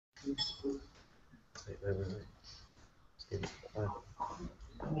Ready?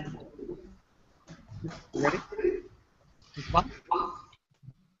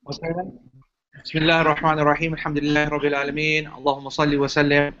 بسم الله الرحمن الرحيم الحمد لله رب العالمين اللهم صل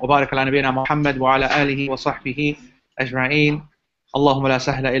وسلم وبارك على نبينا محمد وعلى آله وصحبه أجمعين اللهم لا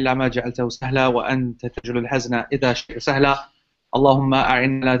سهل إلا ما جعلته سهلا وأنت تجعل الحزن إذا شئت سهلا اللهم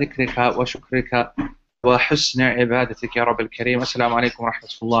أعنا على ذكرك وشكرك وحسن عبادتك يا رب الكريم. السلام عليكم ورحمة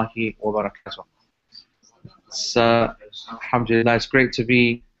الله وبركاته. Alhamdulillah, it's great to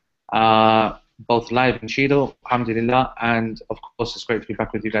be both live in Shido, alhamdulillah, and of course it's great to be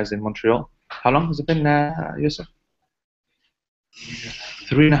back with you guys in Montreal. How long has it been, Yusuf?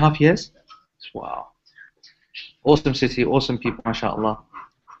 3.5 years? Wow. Awesome city, awesome people, mashallah.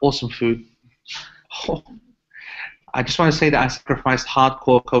 Awesome food. Oh. I just want to say that I sacrificed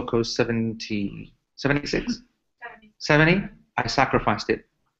hardcore cocoa 76? 70? I sacrificed it.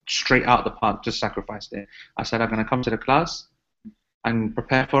 Straight out the park, just sacrificed it. I said, I'm going to come to the class and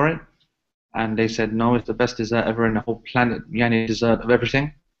prepare for it. And they said, no, it's the best dessert ever in the whole planet. Yani dessert of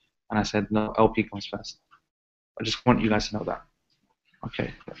everything. And I said, no, LP comes first. I just want you guys to know that.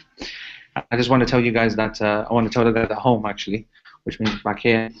 Okay. I just want to tell you guys that, I want to tell you that at home actually, which means back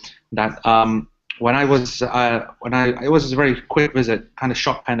here, that when I was, it was a very quick visit, kind of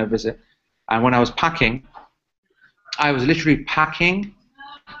shock kind of visit. And when I was packing, I was literally packing,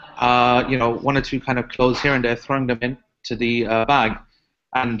 you know, 1 or 2 kind of clothes here and there, throwing them into the bag.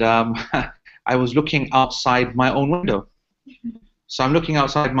 And I was looking outside my own window. So I'm looking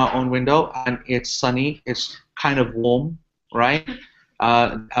outside my own window, and it's sunny. It's kind of warm, right?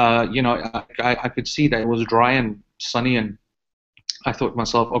 You know, I could see that it was dry and sunny, and I thought to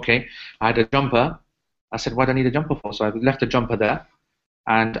myself, okay, I had a jumper. I said, what do I need a jumper for? So I left the jumper there,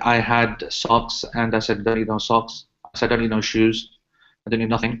 and I had socks, and I said, don't need no socks. I said, I don't need no shoes. I don't need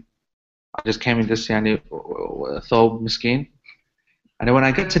nothing. I just came in this thobe miskin. And then when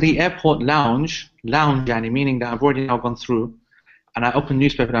I get to the airport lounge, yani, meaning that I've already now gone through, and I open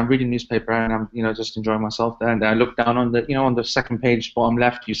newspaper, and I'm reading newspaper, and I'm, you know, just enjoying myself there. And then I look down on the, you know, on the second page, bottom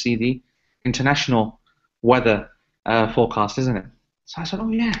left, you see the international weather forecast, isn't it? So I said, oh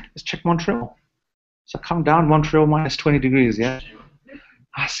yeah, let's check Montreal. So I come down, Montreal minus 20 degrees, yeah.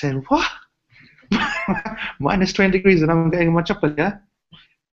 I said, what? Minus 20 degrees, and I'm getting my chocolate, yeah.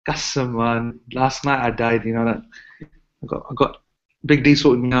 Qassam, man. Last night I died, you know that. I got Big D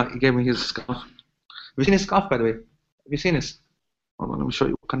sorted me out. He gave me his scarf. Have you seen his scarf, by the way? Have you seen this? Hold on, let me show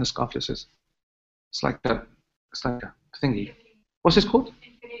you what kind of scarf this is. It's like that. It's like a thingy. What's this called?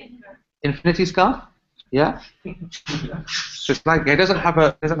 Infinity scarf. Yeah. So it's like it doesn't have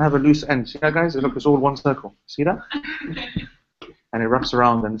a loose end. See that, guys? Look, it's all one circle. See that? And it wraps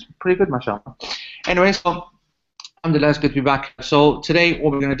around, and it's pretty good, mashallah. Anyway, so alhamdulillah, it's good to be back. So today,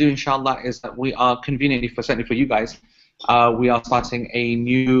 what we're going to do, inshallah, is that we are conveniently, certainly for you guys, we are starting a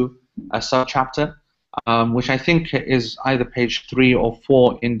new sub-chapter, which I think is either page 3 or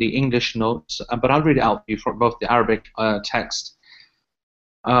 4 in the English notes, but I'll read it out for you for both the Arabic text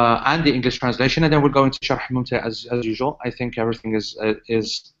and the English translation, and then we'll go into Sharh Mumti as usual. I think everything is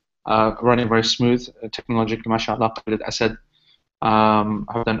running very smooth, technologically, mashallah. Khalid Asad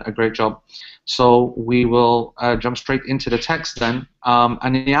have done a great job. So we will jump straight into the text then.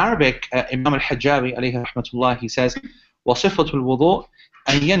 And in the Arabic, Imam al-Hajjawi, alayhi rahmatullah, he says, وصفة الوضوء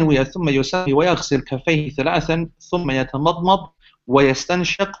أن ينوي ثم يسمي ويغسل كفيه ثلاثا ثم يتمضمض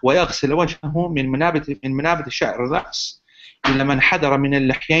ويستنشق ويغسل وجهه من منابت شعر الرأس إلى من حدر من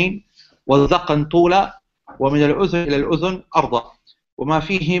اللحيين والذقن طولا ومن الأذن إلى الأذن أرضا وما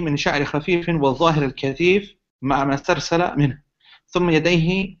فيه من شعر خفيف والظاهر الكثيف مع ما استرسل منه ثم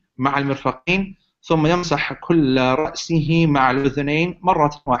يديه مع المرفقين ثم يمسح كل رأسه مع الأذنين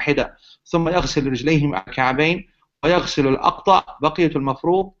مرة واحدة ثم يغسل رجليه مع الكعبين ويغسل الأقطع بقية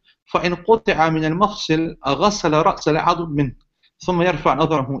المفروض فإن قطع من المفصل غسل رأس العضد منه ثم يرفع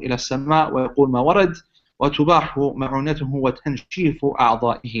نظره إلى السماء ويقول ما ورد وتباح معونته وتنشيف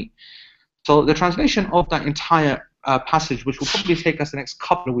أعضائه. So the translation of that entire passage, which will probably take us the next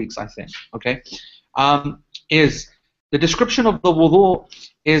couple of weeks, I think, okay, is the description of the wudu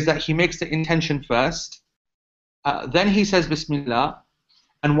is that he makes the intention first, then he says Bismillah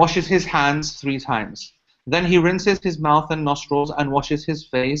and washes his hands 3 times. Then he rinses his mouth and nostrils and washes his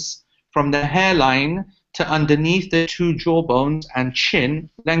face from the hairline to underneath the 2 jawbones and chin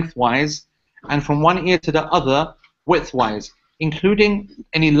lengthwise, and from one ear to the other widthwise, including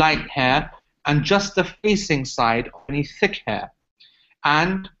any light hair and just the facing side of any thick hair,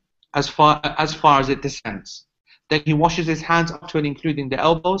 and as far as it descends. Then he washes his hands up to and including the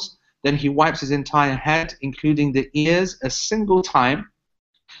elbows. Then he wipes his entire head, including the ears, a single time.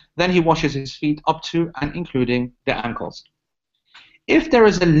 Then he washes his feet up to and including the ankles. If there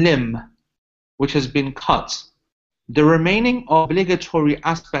is a limb which has been cut, the remaining obligatory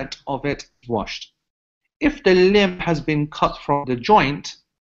aspect of it is washed. If the limb has been cut from the joint,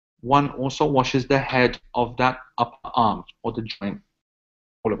 one also washes the head of that upper arm or the joint,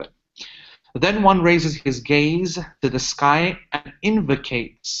 all of it. Then one raises his gaze to the sky and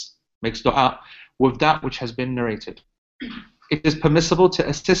invocates, makes dua, with that which has been narrated. It is permissible to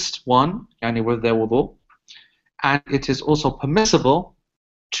assist one, yani with their wudu, and it is also permissible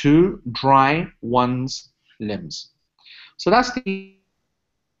to dry one's limbs. So that's the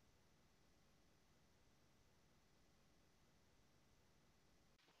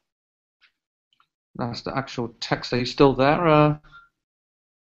actual text. Are you still there?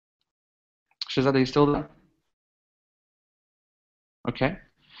 Shazad, are you still there? Okay.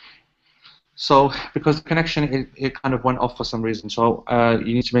 So, because the connection, it kind of went off for some reason. So,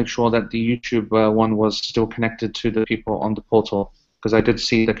 you need to make sure that the YouTube one was still connected to the people on the portal, because I did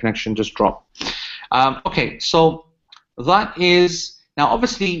see the connection just drop. Okay, so that is, now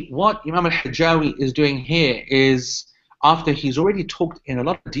obviously what Imam al-Hajjawi is doing here is, after he's already talked in a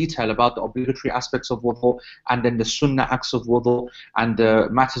lot of detail about the obligatory aspects of wudu, and then the sunnah acts of wudu, and the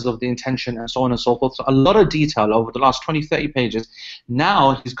matters of the intention, and so on and so forth. So a lot of detail over the last 20, 30 pages.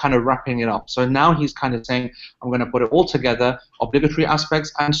 Now he's kind of wrapping it up. So now he's kind of saying, I'm going to put it all together, obligatory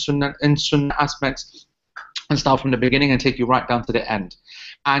aspects and sunnah aspects, and start from the beginning and take you right down to the end.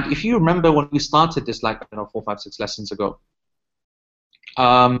 And if you remember when we started this, like, 4, 5, 6 lessons ago,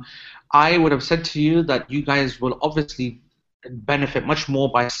 I would have said to you that you guys will obviously benefit much more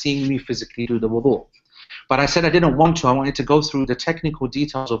by seeing me physically do the wudu. But I said I didn't want to. I wanted to go through the technical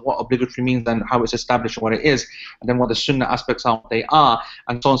details of what obligatory means and how it's established and what it is, and then what the sunnah aspects are, what they are,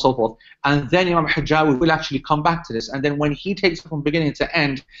 and so on and so forth. And then Imam Hajjawi will actually come back to this. And then when he takes it from beginning to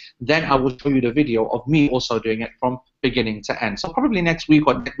end, then I will show you the video of me also doing it from beginning to end. So probably next week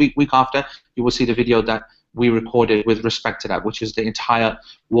or week after, you will see the video that we recorded with respect to that, which is the entire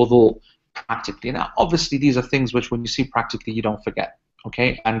wudu practically. Now, obviously, these are things which, when you see practically, you don't forget.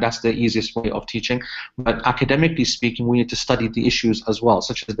 Okay, and that's the easiest way of teaching. But academically speaking, we need to study the issues as well,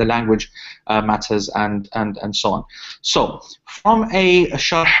 such as the language matters and so on. So, from a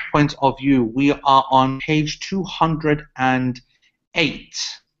sharh point of view, we are on page 208,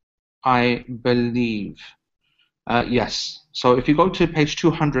 I believe. Yes. So if you go to page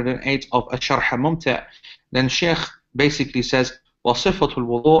 208 of Ash-Sharh Mumti', then Sheikh basically says, وصفة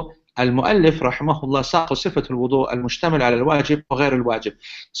الوضوء المؤلف رحمه الله ساق صفة الوضوء المشتمل على الواجب وغير الواجب.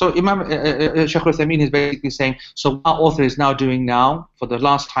 So Imam Sheikh Uthaymeen is basically saying, so what our author is now doing now, for the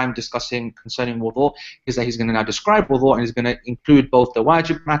last time discussing concerning wudu, is that he's going to now describe wudu, and he's going to include both the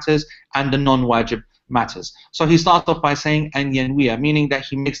wajib matters and the non-wajib matters. So he starts off by saying an yanwiya, meaning that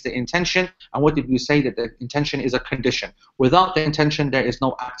he makes the intention. And what did we say? That the intention is a condition. Without the intention, there is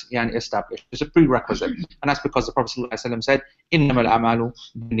no act established. It's a prerequisite. And that's because the Prophet ﷺ said, إِنَّمَا الْأَعْمَالُ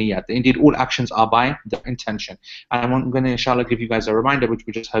بِالنِّيَّاتِ. Indeed, all actions are by the intention. And I'm going to, inshallah, give you guys a reminder, which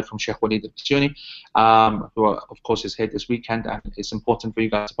we just heard from Sheikh Walid al-Basuni, who, of course, is here this weekend. And it's important for you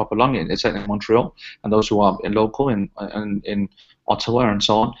guys to pop along. It's certainly in Montreal, and those who are local in Ottawa and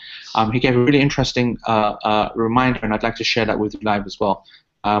so on. He gave a really interesting reminder, and I'd like to share that with you live as well,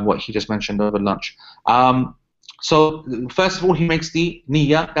 what he just mentioned over lunch. So first of all, he makes the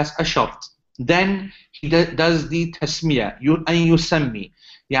niyyah, that's a shart. Then he does the tasmiyah, an yusammi,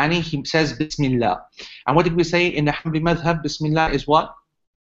 yani he says Bismillah. And what did we say in the Hanbali madhab? Bismillah is what?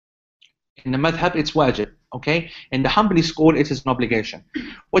 In the madhab, it's wajib. Okay, in the Hanbali school, it is an obligation.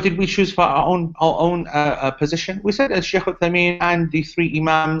 What did we choose for our own position? We said as Sheikh Uthaymeen and the 3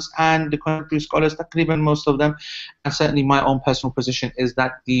 imams and the contemporary scholars, taqriban most of them, and certainly my own personal position, is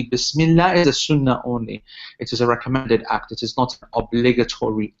that the Bismillah is a sunnah only. It is a recommended act. It is not an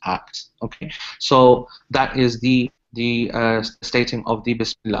obligatory act. Okay, so that is the stating of the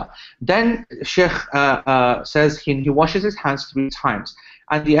Bismillah. Then Sheikh says he washes his hands 3 times.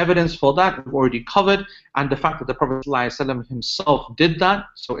 And the evidence for that we've already covered, and the fact that the Prophet ﷺ himself did that,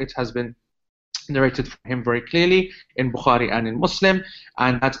 so it has been narrated from him very clearly in Bukhari and in Muslim,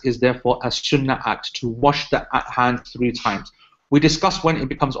 and that is therefore a sunnah act, to wash the hands 3 times. We discussed when it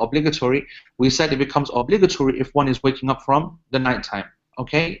becomes obligatory. We said it becomes obligatory if one is waking up from the night time.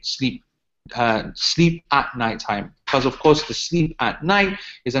 Okay, sleep at night time, because of course the sleep at night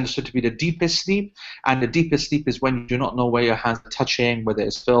is understood to be the deepest sleep, and the deepest sleep is when you do not know where your hands are touching, whether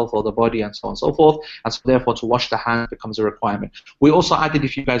it's filth or the body, and so on and so forth, and so therefore to wash the hands becomes a requirement. We also added,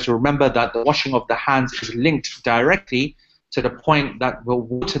 if you guys remember, that the washing of the hands is linked directly to the point that the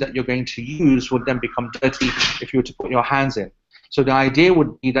water that you're going to use would then become dirty if you were to put your hands in. So the idea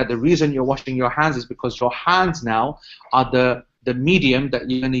would be that the reason you're washing your hands is because your hands now are the medium that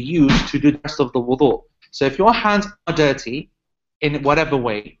you're going to use to do the rest of the wudu. So if your hands are dirty in whatever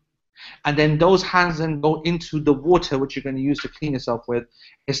way, and then those hands then go into the water which you're going to use to clean yourself with,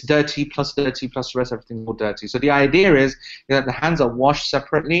 it's dirty plus the rest, everything's all dirty. So the idea is that the hands are washed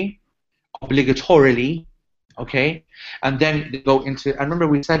separately, obligatorily, okay, and then they go into, and remember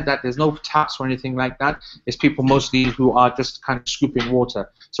we said that there's no taps or anything like that. It's people mostly who are just kind of scooping water.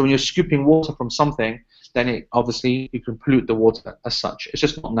 So when you're scooping water from something, then it, obviously you can pollute the water as such. It's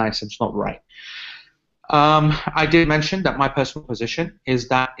just not nice, it's not right. I did mention that my personal position is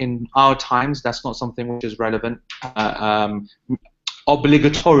that in our times that's not something which is relevant,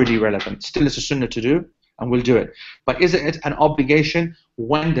 obligatorily relevant. Still it's a sunnah to do, and we'll do it. But is it an obligation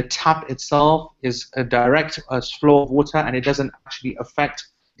when the tap itself is a direct flow of water and it doesn't actually affect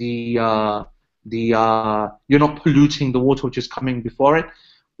you're not polluting the water which is coming before it?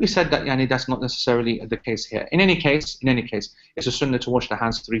 We said that that's not necessarily the case here. In any case, it's a sunnah to wash the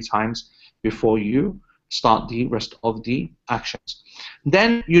hands 3 times before you start the rest of the actions.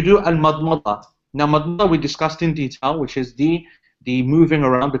 Then you do al-madmada. Now madmada we discussed in detail, which is the moving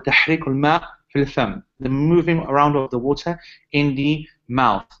around, the tahrik al-ma' fil fam, the moving around of the water in the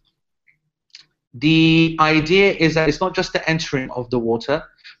mouth. The idea is that it's not just the entering of the water,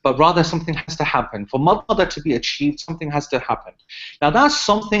 but rather something has to happen. For madmada to be achieved, something has to happen. Now that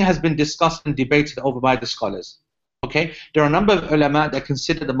something has been discussed and debated over by the scholars. Okay, there are a number of ulama that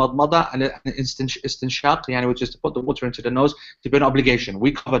consider the madmada and istinshaq, which is to put the water into the nose, to be an obligation.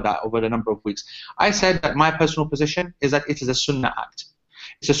 We covered that over a number of weeks. I said that my personal position is that it is a sunnah act.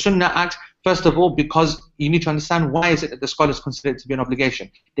 It's a sunnah act, first of all, because you need to understand why is it that the scholars consider it to be an obligation.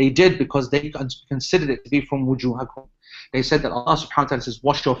 They did because they considered it to be from wujuhakum. They said that Allah subhanahu wa ta'ala says,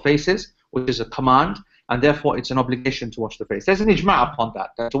 wash your faces, which is a command, and therefore it's an obligation to wash the face. There's an ijma' upon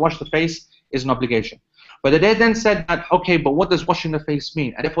that to wash the face is an obligation. But they then said that, okay, but what does washing the face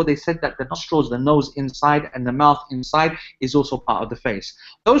mean? And therefore they said that the nostrils, the nose inside, and the mouth inside is also part of the face.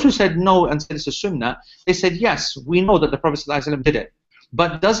 Those who said no and said it's a sunnah, they said, yes, we know that the Prophet ﷺ did it.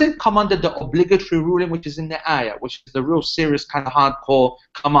 But does it come under the obligatory ruling which is in the ayah, which is the real serious kind of hardcore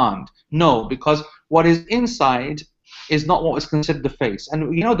command? No, because what is inside is not what is considered the face.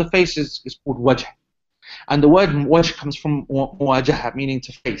 And you know the face is called wajh. And the word wajh comes from muwajaha, meaning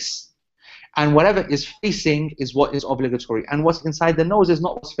to face. And whatever is facing is what is obligatory. And what's inside the nose is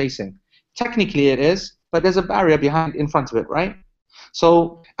not what's facing. Technically it is, but there's a barrier behind, in front of it, right?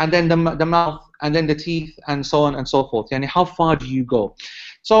 So, and then the mouth, and then the teeth, and so on and so forth. Yani how far do you go?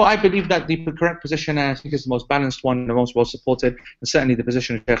 So I believe that the correct position, and I think is the most balanced one, the most well supported, and certainly the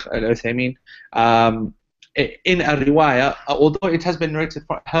position of Shaykh Al-Uthaymeen, in a riwayah, although it has been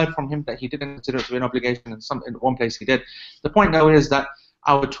heard from him that he didn't consider it to be an obligation, in one place he did. The point now is that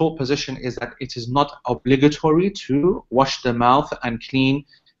our taught position is that it is not obligatory to wash the mouth and clean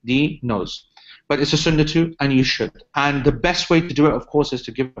the nose. But it's a sunnah too, and you should. And the best way to do it, of course, is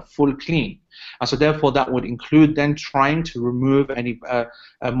to give a full clean. And so therefore that would include then trying to remove any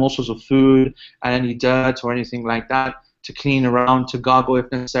morsels of food and any dirt or anything like that, to clean around, to gargle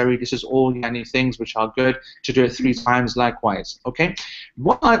if necessary. This is all any things which are good, to do it 3 times likewise. Okay?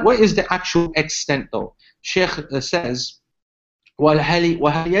 What is the actual extent though? Sheikh says, وَهَلْ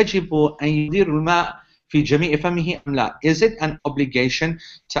يَجِبُ أَنْ يُدِيرُ الْمَاءَ فِي جَمِيعِ فَمِهِ أَمْ لَا? Is it an obligation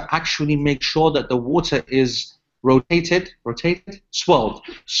to actually make sure that the water is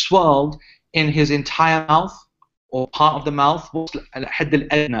swirled in his entire mouth or part of the mouth?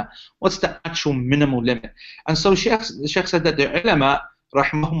 What's the actual minimal limit? And so Sheikh said that the ulama,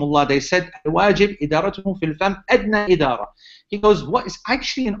 rahimahumullah, they said, wajib idaratuhu fil fam adna idara. He goes, what is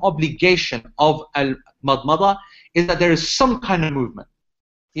actually an obligation of al-madmada is that there is some kind of movement.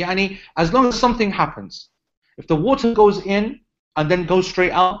 Yani, as long as something happens. If the water goes in and then goes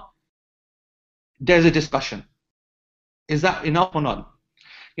straight out, there's a discussion. Is that enough or not?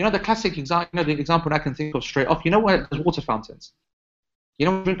 You know the classic example, the example I can think of straight off, you know what, there's water fountains. You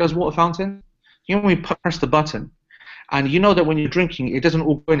know when you drink those water fountains? You know when you press the button, and you know that when you're drinking, it doesn't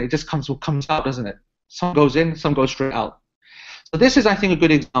all go in, it just comes out, doesn't it? Some goes in, some goes straight out. So this is, I think, a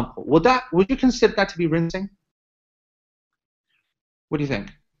good example. Would you consider that to be rinsing? What do you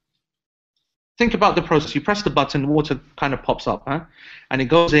think? Think about the process. You press the button, water kind of pops up, huh? And it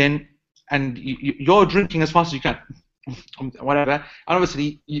goes in, and you're drinking as fast as you can, whatever. And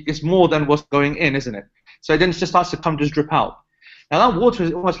obviously, it's more than what's going in, isn't it? So then it just starts to just drip out. Now that water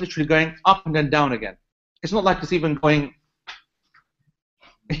is almost literally going up and then down again. It's not like it's even going,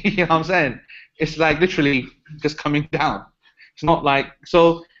 you know what I'm saying? It's like literally just coming down. It's not like,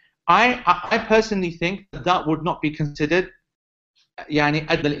 so I personally think that would not be considered يعني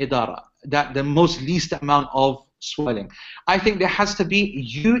أدنى الإدارة, that the most least amount of swelling. I think there has to be,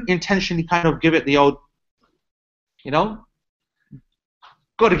 you intentionally kind of give it the old, you know,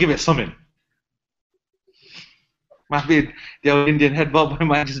 got to give it something. Might be the old Indian head bob, it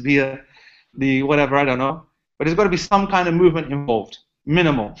might just be the whatever, I don't know. But there's got to be some kind of movement involved,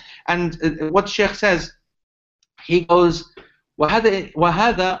 minimal. And what Sheikh says, he goes,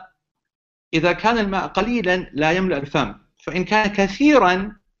 وهذا إذا كان الماء قليلا لا يملأ الفم فإن كان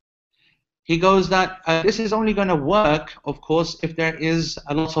كثيرا. He goes that this is only going to work, of course, if there is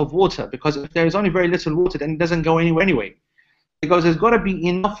a lot of water, because if there is only very little water, then it doesn't go anywhere anyway. He goes, there's got to be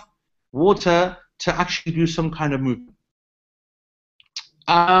enough water to actually do some kind of movement.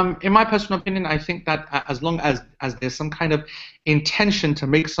 In my personal opinion, I think that as long as there's some kind of intention to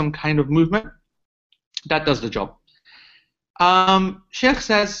make some kind of movement, that does the job. Sheikh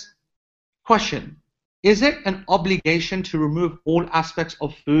says, question, is it an obligation to remove all aspects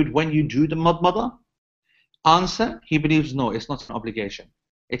of food when you do the madmada? Answer, he believes no, it's not an obligation.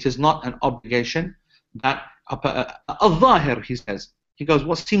 It is not an obligation. That al-zahir, he says. He goes,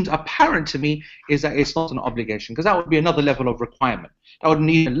 what seems apparent to me is that it's not an obligation, because that would be another level of requirement. That would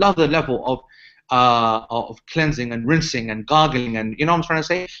need another level of cleansing and rinsing and gargling, and you know what I'm trying to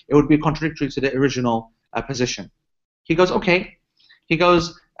say? It would be contradictory to the original position. He goes, okay. He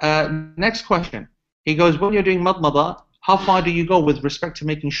goes, next question. He goes, when you're doing madmada, how far do you go with respect to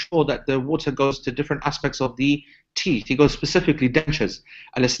making sure that the water goes to different aspects of the teeth? He goes specifically dentures,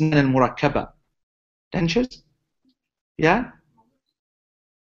 al-asnan al-murakkaba. Dentures? Yeah?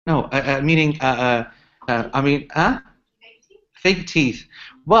 No, meaning, fake teeth.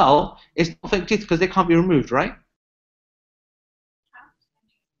 Well, it's not fake teeth because they can't be removed, right?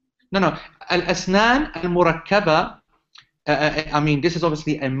 No. Al-asnan al-murakkaba, I mean, this is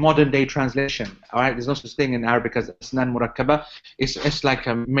obviously a modern day translation, all right? There's no such thing in Arabic as asnan murakkaba. It's like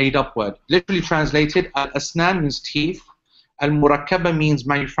a made up word. Literally translated, al-asnan means teeth, al-murakkaba means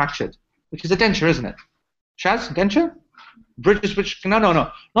manufactured, which is a denture, isn't it? Shaz, denture? Bridges which, no,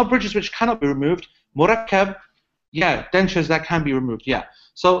 not bridges which cannot be removed. Murakkab, yeah, dentures that can be removed, yeah.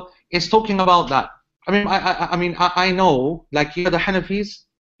 So it's talking about that. I mean, I know, like, you know, the Hanafis,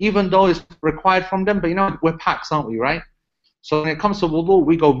 even though it's required from them, but you know, we're packs, aren't we, right? So when it comes to wudu,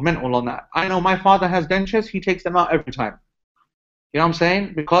 we go mental on that. I know my father has dentures, he takes them out every time. You know what I'm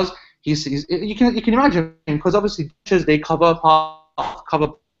saying? Because you can imagine, because obviously dentures, they cover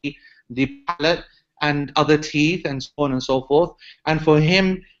the palate and other teeth and so on and so forth. And for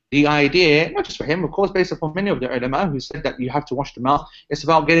him, the idea, not just for him, of course, based upon many of the ulama who said that you have to wash the mouth, it's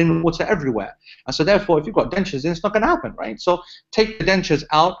about getting water everywhere. And so therefore, if you've got dentures, then it's not going to happen, right? So take the dentures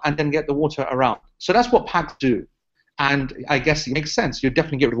out and then get the water around. So that's what packs do. And I guess it makes sense. You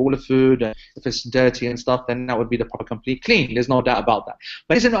definitely get rid of all the food. If it's dirty and stuff, then that would be the proper complete clean. There's no doubt about that.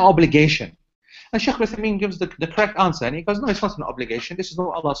 But it's an obligation. And Shaykh Uthaymeen gives the correct answer. And he goes, no, it's not an obligation. This is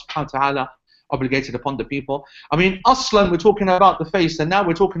not Allah subhanahu wa ta'ala obligated upon the people. I mean, aslan, we're talking about the face, and now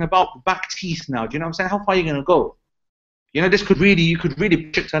we're talking about the back teeth now. Do you know what I'm saying? How far are you going to go? You know, you could really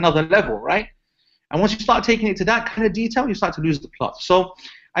push it to another level, right? And once you start taking it to that kind of detail, you start to lose the plot. So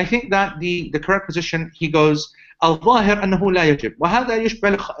I think that the correct position, he goes, الظاهر أنه لا يجب وهذا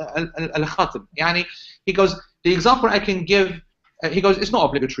يشبه الخاتم. يعني, he goes, the example I can give, he goes, it's not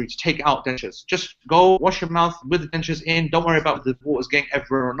obligatory to take out dentures. Just go wash your mouth with the dentures in. Don't worry about the water's getting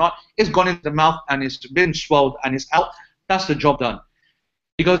everywhere or not. It's gone into the mouth and it's been swelled and it's out. That's the job done.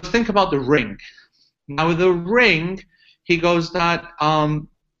 He goes, think about the ring. Now with the ring, he goes that,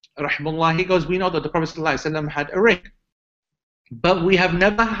 rahimahullah, he goes, we know that the Prophet ﷺ had a ring. But we have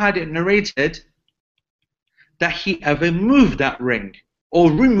never had it narrated that he ever moved that ring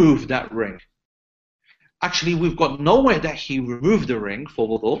or removed that ring. Actually, we've got nowhere that he removed the ring for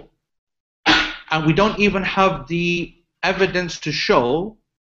wudu, and we don't even have the evidence to show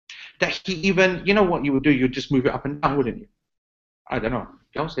that he even, you know what you would do, you'd just move it up and down, wouldn't you? I don't know.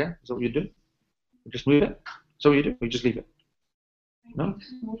 Else, yeah? Is that what you do? You just move it? Is that what you do? Or you just leave it? No?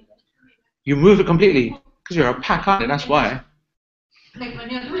 You move it completely, because you're a pack, aren't you? That's why. Like when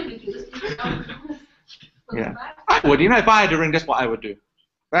you're doing it, you just keep it down. Yeah. I would, you know, if I had a ring, that's what I would do.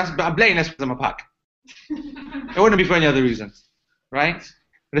 I'm blaming this because I'm a pack. It wouldn't be for any other reason, right?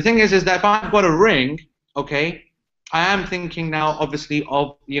 But the thing is that if I've got a ring, okay, I am thinking now, obviously,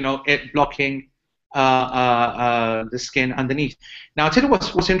 of, you know, it blocking the skin underneath. Now, I'll tell you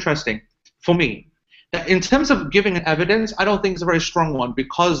what's interesting for me. That in terms of giving an evidence, I don't think it's a very strong one,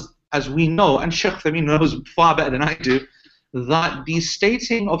 because, as we know, and Sheikh Uthaymeen knows far better than I do, that the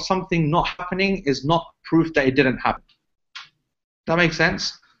stating of something not happening is not proof that it didn't happen. That makes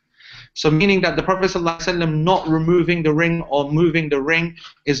sense? So meaning that the Prophet ﷺ not removing the ring or moving the ring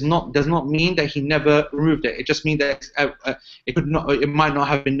does not mean that he never removed it. It just means that it might not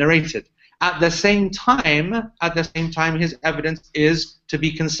have been narrated. At the same time, his evidence is to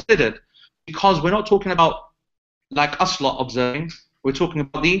be considered, because we're not talking about like us lot observing. We're talking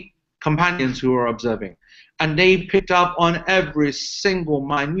about the companions who are observing, and they picked up on every single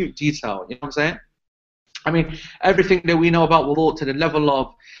minute detail. You know what I'm saying? I mean, everything that we know about wudu to the level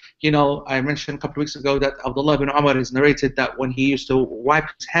of, I mentioned a couple of weeks ago that Abdullah ibn Umar is narrated that when he used to wipe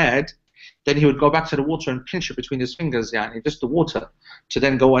his head, then he would go back to the water and pinch it between his fingers, just the water, to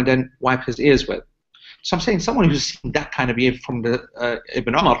then go and then wipe his ears with. So I'm saying someone who's seen that kind of behavior from the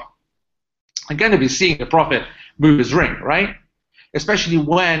Ibn Umar, are going to be seeing the Prophet move his ring, right? Especially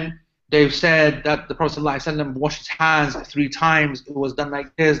when they've said that the Prophet ﷺ washed his hands 3 times, it was done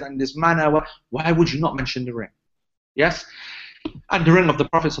like this, and this manner. Why would you not mention the ring? Yes? And the ring of the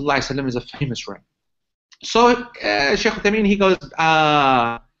Prophet ﷺ is a famous ring. So Shaykh Uthaymeen, he goes,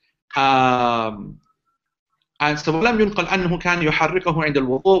 and so ولم ينقل أنه كان يحركه عند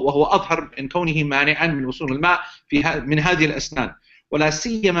الوضوء وهو أظهر من كونه مانعا من وصول الماء من هذه الأسنان ولا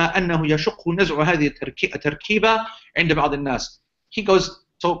سيما أنه يشق نزع هذه التركيبة عند بعض الناس. He goes,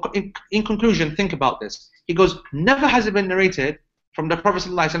 so in conclusion, think about this. He goes, never has it been narrated from the Prophet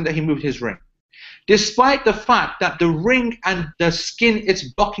ﷺ that he moved his ring, despite the fact that the ring and the skin it's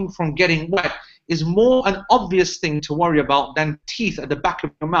blocking from getting wet is more an obvious thing to worry about than teeth at the back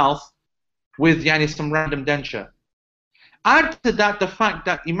of your mouth with some random denture. Add to that the fact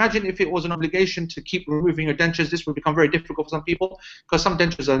that imagine if it was an obligation to keep removing your dentures, this would become very difficult for some people, because some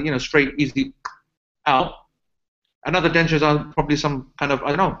dentures are straight, easy out, and other dentures are probably some kind of, I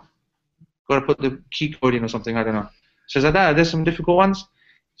don't know, got to put the key code in or something, I don't know. She said, there's some difficult ones.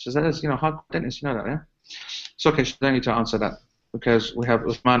 She said, there's hard dentists, that, yeah? It's okay, she doesn't need to answer that, because we have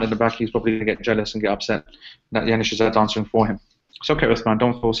Uthman at the back. He's probably going to get jealous and get upset that Yanish is answering for him. It's okay, Uthman,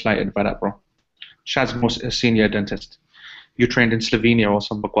 don't feel slighted by that, bro. Shad's most a senior dentist. You trained in Slovenia or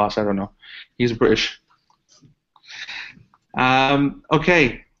some bakwas, I don't know. He's British.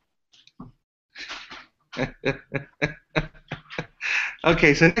 Okay.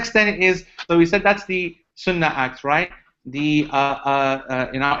 Okay, so next then is, so we said that's the Sunnah act, right? The in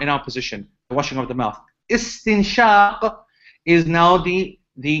our position, the washing of the mouth. Istinshaq is now the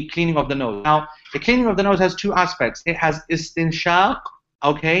cleaning of the nose. Now, the cleaning of the nose has 2 aspects. It has istinshaq,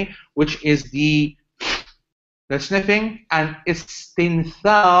 okay, which is the sniffing, and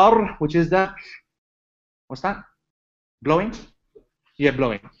istinthar, which is the, what's that? Blowing? Yeah,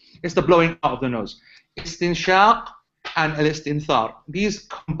 blowing. It's the blowing out of the nose. Istinshaq and al-istinthar. These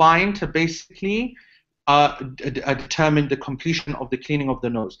combine to basically determine the completion of the cleaning of the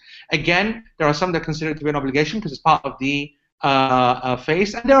nose. Again, there are some that consider it to be an obligation because it's part of the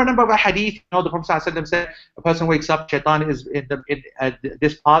face, and there are a number of hadith. The Prophet ﷺ said a person wakes up, shaitan is in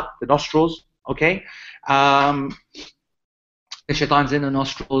this part, the nostrils. Okay, the shaitan's in the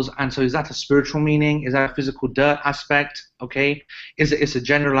nostrils, and so is that a spiritual meaning? Is that a physical dirt aspect? Okay, it's a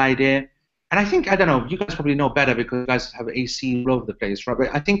general idea. And I think, I don't know, you guys probably know better because you guys have AC all over the place, right?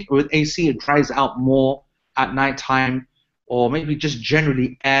 But I think with AC it dries out more at night time, or maybe just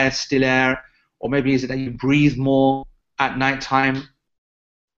generally still air, or maybe is it that you breathe more at night time?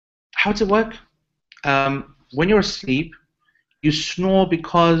 How does it work? When you're asleep, you snore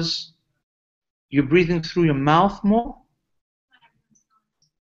because you're breathing through your mouth more?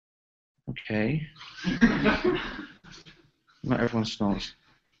 Okay. Not everyone snores.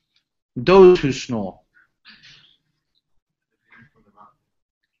 Those who snore.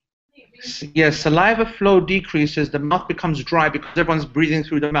 Yes, saliva flow decreases, the mouth becomes dry because everyone's breathing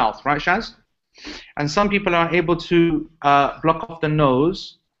through the mouth, right, Shaz? And some people are able to block off the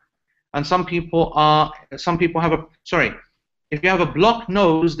nose, and some people have a, if you have a blocked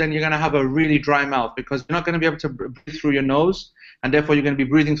nose, then you're going to have a really dry mouth because you're not going to be able to breathe through your nose, and therefore you're going to be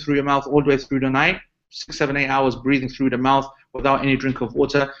breathing through your mouth all the way through the night, 6, 7, 8 hours breathing through the mouth without any drink of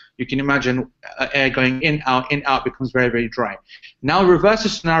water. You can imagine air going in, out, becomes very, very dry. Now reverse the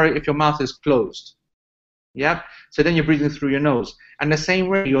scenario if your mouth is closed. Yeah, so then you're breathing through your nose. And the same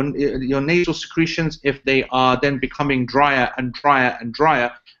way, your nasal secretions, if they are then becoming drier and drier and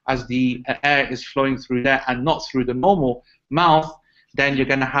drier as the air is flowing through there and not through the normal mouth, then you're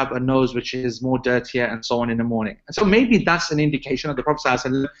going to have a nose which is more dirtier and so on in the morning. And so maybe that's an indication of the Prophet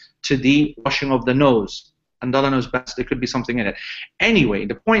ﷺ to the washing of the nose. And Allah knows best, there could be something in it. Anyway,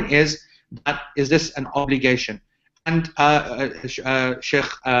 the point is that is this an obligation? And Sheikh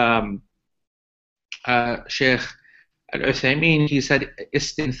Al-Uthaymeen, he said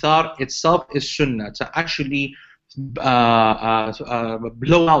istinthar itself is sunnah, to actually blow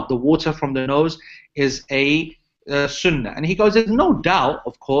out the water from the nose is a sunnah. And he goes, there's no doubt,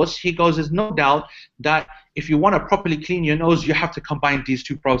 of course, he goes, there's no doubt that if you want to properly clean your nose, you have to combine these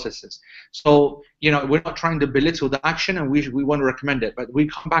two processes. So, we're not trying to belittle the action, and we want to recommend it, but we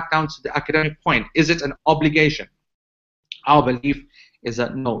come back down to the academic point. Is it an obligation? Our belief is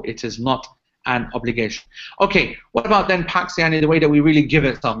that no, it is not an obligation. Okay, what about then Paxiani, the way that we really give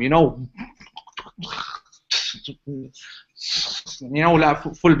it some, like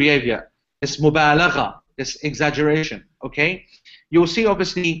full behavior, this mubalagha, this exaggeration, okay? You'll see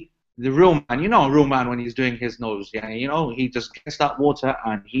obviously the real man, a real man when he's doing his nose, he just gets that water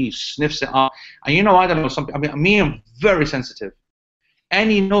and he sniffs it up. And I don't know, me, I'm very sensitive.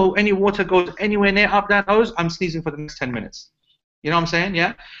 Any water goes anywhere near up that nose, I'm sneezing for the next 10 minutes. You know what I'm saying?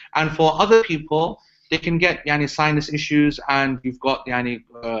 Yeah? And for other people, they can get sinus issues, and you've got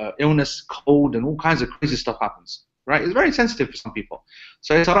illness, cold, and all kinds of crazy stuff happens. Right? It's very sensitive for some people.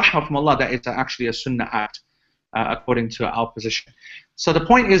 So it's a rahmah from Allah that it's actually a sunnah act, according to our position. So the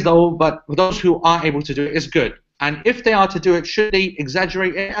point is, though, but for those who are able to do it, it's good. And if they are to do it, should they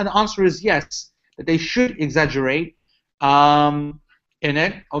exaggerate it? And the answer is yes, that they should exaggerate in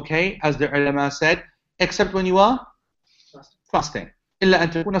it, okay, as the ulama said, except when you are fasting. إِلَّا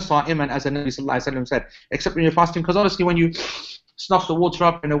أَن تَكُونَ صَائِمًا, as the Nabi sallallahu alayhi wa sallam said, except when you're fasting, because honestly when you snuff the water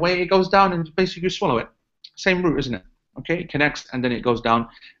up in a way, it goes down and basically you swallow it. Same route, isn't it? Okay, it connects and then it goes down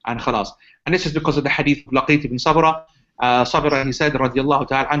and khalas. And this is because of the hadith of Laqit ibn Sabra. Sabra, he said, radiyallahu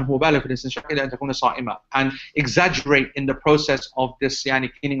ta'ala anhu, وَبَالَ فِي الْإِسْتِنْشَاقِ إِلَّا أَن تَكُونَ صَائِمًا, and exaggerate in the process of this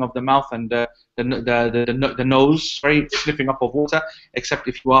cleaning of the mouth and the nose, right, sniffing up of water, except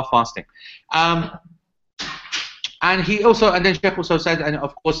if you are fasting. And then Sheikh also said, and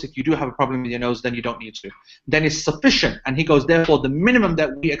of course, if you do have a problem with your nose, then you don't need to. Then it's sufficient. And he goes, therefore, the minimum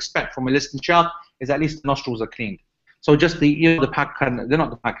that we expect from a istinshaq is at least the nostrils are cleaned. So just the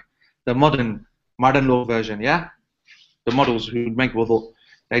modern law version, yeah? The models who make wudu,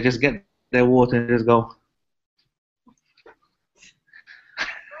 they just get their water and just go.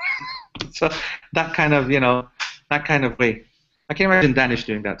 So that kind of way. I can imagine Danish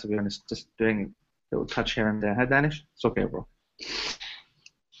doing that, to be honest, just doing a little touch here and there. Hey, Danish? It's okay, bro.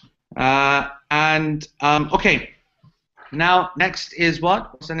 Okay. Now, next is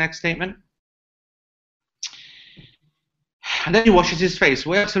what? What's the next statement? And then he washes his face.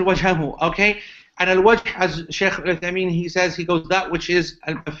 Okay? And al-wajh, as Shaykh al-Uthaymeen, he says, he goes, that which is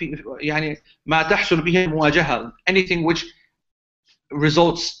ما تحصل به المواجهة, anything which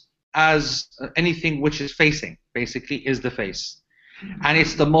results as anything which is facing, basically, is the face. And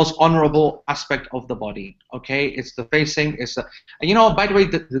it's the most honorable aspect of the body. Okay, it's the facing. By the way,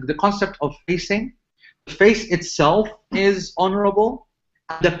 the concept of facing, the face itself is honorable.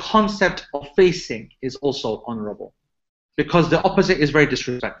 And the concept of facing is also honorable, because the opposite is very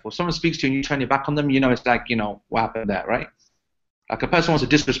disrespectful. Someone speaks to you and you turn your back on them. It's like, what happened there, right? Like a person wants to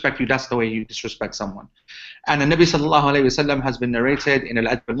disrespect you, that's the way you disrespect someone. And the Nabi sallallahu alayhi wa sallam has been narrated in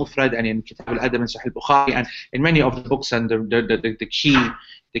Al-Adab al-Mufrad and in Kitab al-Adab and Sahih al-Bukhari and in many of the books and the key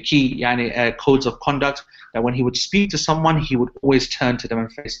codes of conduct, that when he would speak to someone, he would always turn to them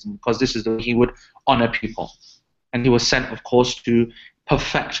and face them, because this is the way he would honor people. And he was sent, of course, to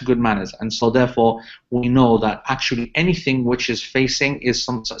perfect good manners. And so therefore, we know that actually anything which is facing is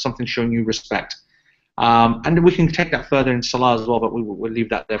something showing you respect. And we can take that further in Salah as well, but we'll leave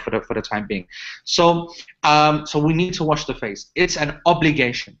that there for the time being. So we need to wash the face. It's an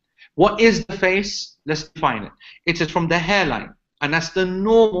obligation. What is the face? Let's define it. It is from the hairline, and that's the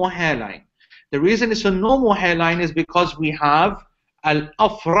normal hairline. The reason it's a normal hairline is because we have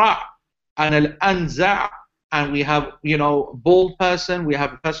al-afra' and al-anza', and we have, bald person, we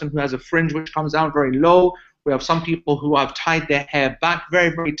have a person who has a fringe which comes down very low. We have some people who have tied their hair back very,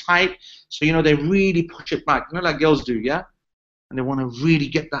 very tight. So, they really push it back. Like girls do, yeah? And they want to really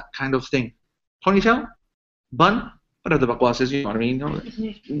get that kind of thing. Ponytail? Bun? Whatever the baqwa says, you know what I mean?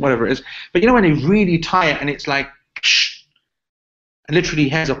 Whatever it is. But when they really tie it and it's like, and literally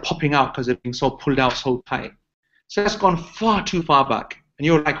hairs are popping out because they're being so pulled out so tight. So that's gone far too far back. And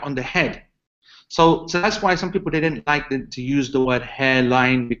you're like on the head. So that's why some people, they didn't like to use the word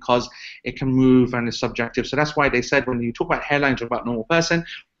hairline, because it can move and it's subjective. So that's why they said when you talk about hairline, talk about normal person,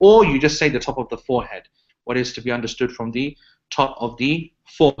 or you just say the top of the forehead, what is to be understood from the top of the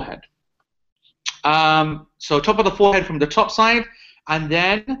forehead. So top of the forehead from the top side, and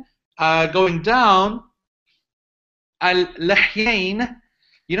then going down, al-lahyain,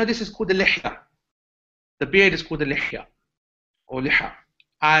 this is called the lihya. The beard is called the lihya, or liha.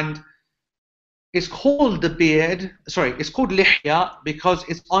 And it's called the beard, it's called lihya because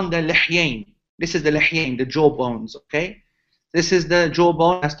it's on the lihyain, This is the lihyain, the jawbones, okay? This is the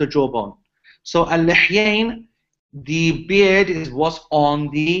jawbone, that's the jawbone. So al-lihyain, the beard is what's on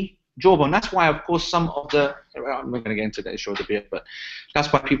the jawbone. That's why, of course, some of the, I'm not going to get into the issue of the beard, but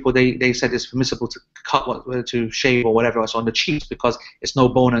that's why people, they said it's permissible to cut, to shave or whatever else on the cheeks because it's no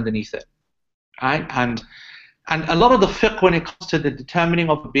bone underneath it, right? And a lot of the fiqh when it comes to the determining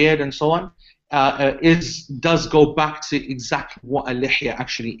of the beard and so on does go back to exactly what a lihya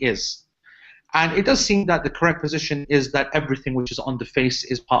actually is. And it does seem that the correct position is that everything which is on the face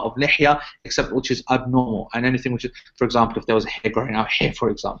is part of lihya, except which is abnormal, and anything which is, for example, if there was hair growing out here, for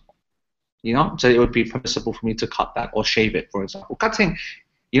example, you know, so it would be permissible for me to cut that or shave it, for example. Cutting,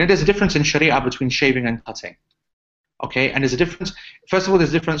 you know, there's a difference in Sharia between shaving and cutting. Okay, and there's a difference. First of all,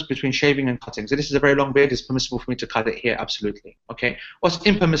 there's a difference between shaving and cutting. So this is a very long beard. It's permissible for me to cut it here, absolutely. Okay, what's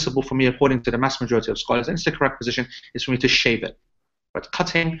impermissible for me, according to the mass majority of scholars, and it's the correct position, is for me to shave it. But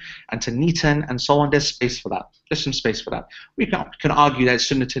cutting and to neaten and so on, there's space for that. There's some space for that. We can argue that it's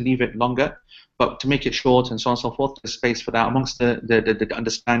sunnah to leave it longer, but to make it short and so on and so forth, there's space for that amongst the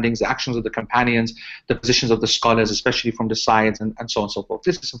understandings, the actions of the companions, the positions of the scholars, especially from the sides and so on and so forth.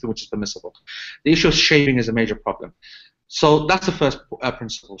 This is something which is permissible. The issue of shaving is a major problem. So that's the first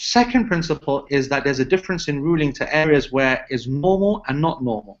principle. Second principle is that there's a difference in ruling to areas where is normal and not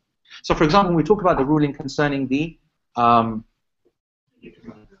normal. So for example, when we talk about the ruling concerning the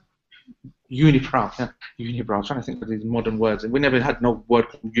unibrow, unibrow. I'm trying to think of these modern words. We never had no word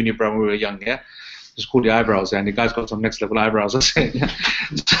called unibrow when we were young, yeah? Just called the eyebrows, and the guy's got some next level eyebrows, that's it. Yeah?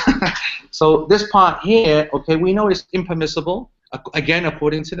 So this part here, okay, we know it's impermissible, again,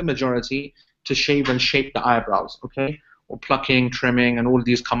 according to the majority, to shave and shape the eyebrows, okay? Or plucking, trimming, and all of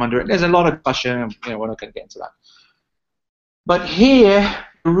these come under it. There's a lot of discussion, you know, we're not going to get into that. But here,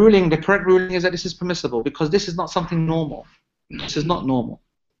 the correct ruling is that this is permissible, because this is not something normal. This is not normal,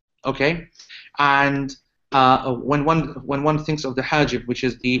 okay? And when one thinks of the hajib, which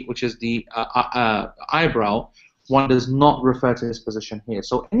is the eyebrow, one does not refer to this position here.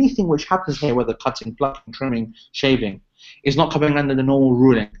 So anything which happens here, whether cutting, plucking, trimming, shaving, is not coming under the normal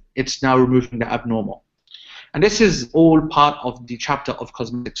ruling. It's now removing the abnormal. And this is all part of the chapter of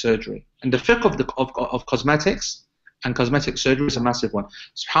cosmetic surgery. And the fiqh of cosmetics and cosmetic surgery is a massive one.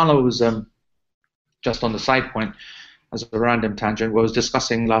 SubhanAllah was just on the side point, as a random tangent, I was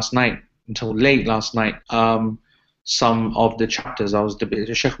discussing last night, until late last night, some of the chapters. I was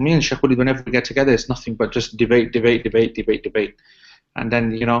debating. Me and Sheikh Wali, whenever we get together, it's nothing but just debate. And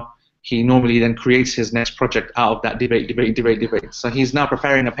then, you know, he normally then creates his next project out of that debate. So he's now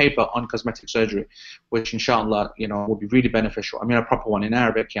preparing a paper on cosmetic surgery, which inshallah, you know, will be really beneficial. I mean, a proper one in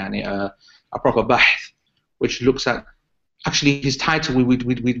Arabic, yani, a proper bahth, which looks at, actually his title,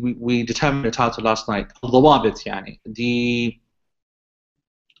 we determined the title last night, al-dhawabit, yani, the,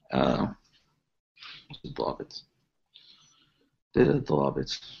 what's the dhawabit?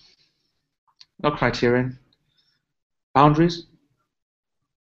 No criterion. Boundaries?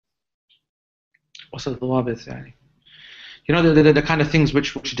 What's the dhawabit, yani? You know, the kind of things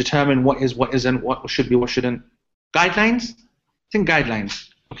which determine what is, what isn't, what should be, what shouldn't. Guidelines? I think guidelines.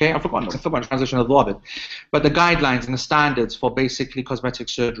 Okay, I forgot the translation of dhawabit. But the guidelines and the standards for basically cosmetic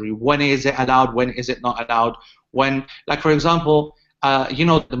surgery. When is it allowed? When is it not allowed? When, like for example, you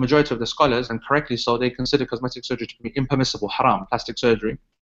know, the majority of the scholars, and correctly so, they consider cosmetic surgery to be impermissible, haram, plastic surgery.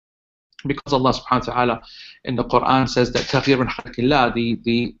 Because Allah subhanahu wa ta'ala in the Quran says that تغيير khalqillah, the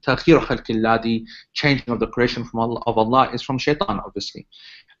تغيير khalqillah, the changing of the creation of Allah is from shaitan, obviously.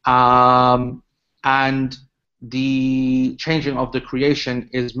 And the changing of the creation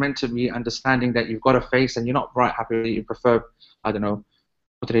is meant to be understanding that you've got a face and you're not right happy, you prefer, I don't know,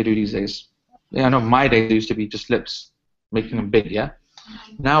 what do they do these days? Yeah, I know my days used to be just lips, making them big, yeah?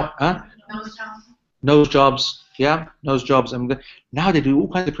 Now, nose jobs, yeah? Nose jobs. And now they do all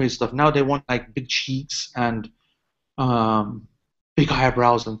kinds of crazy stuff. Now they want like big cheeks and big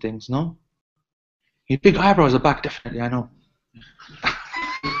eyebrows and things, no? Your big eyebrows are back, definitely, I know.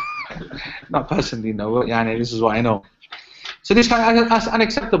 Not personally, no. Yani, this is what I know. So this kind of, that's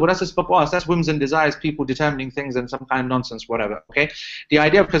unacceptable. That's just babas. That's whims and desires, people determining things and some kind of nonsense, whatever. Okay. The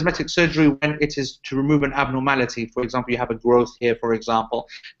idea of cosmetic surgery, when it is to remove an abnormality, for example, you have a growth here, for example,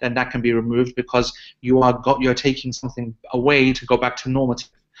 then that can be removed because you're taking something away to go back to normative.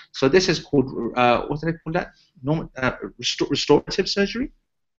 So this is called what do they call that? Restorative surgery.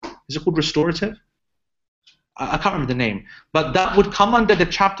 Is it called restorative? I can't remember the name, but that would come under the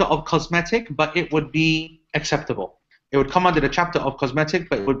chapter of cosmetic, but it would be acceptable. It would come under the chapter of cosmetic,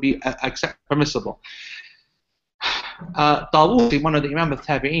 but it would be permissible. Tawus, one of the Imam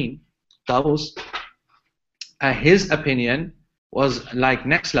al-Tabi'een, Tawus, his opinion was like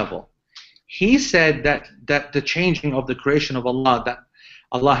next level. he said that the changing of the creation of Allah, that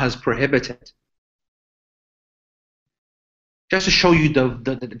Allah has prohibited. Just to show you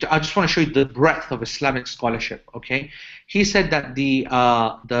I just want to show you the breadth of Islamic scholarship. Okay, he said that the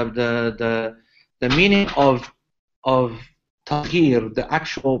meaning of taghyir, the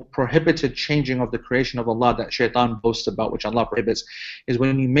actual prohibited changing of the creation of Allah that Shaitan boasts about, which Allah prohibits, is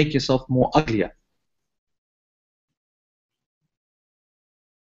when you make yourself more uglier.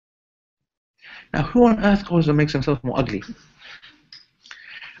 Now, who on earth goes and makes himself more ugly?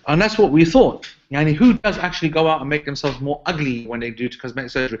 And that's what we thought. Yani, who does actually go out and make themselves more ugly when they do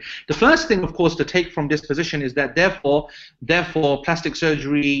cosmetic surgery? The first thing, of course, to take from this position is that therefore plastic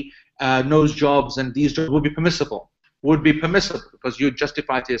surgery, nose jobs, and these jobs would be permissible. Would be permissible because you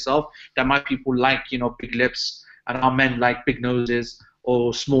justify to yourself that my people like, you know, big lips, and our men like big noses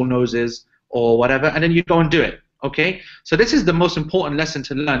or small noses or whatever, and then you go and do it. Okay, so this is the most important lesson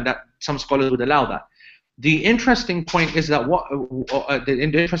to learn, that some scholars would allow that. The interesting point is that the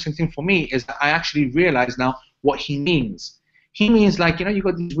interesting thing for me is that I actually realize now what he means. He means, like, you know, you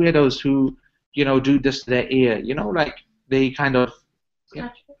got these weirdos who, you know, do this to their ear, you know, like they kind of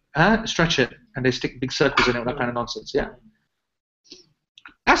stretch it and they stick big circles in it, that kind of nonsense. Yeah,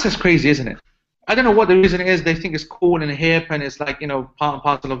 that's just crazy, isn't it? I don't know what the reason is. They think it's cool and hip and it's like, you know, part and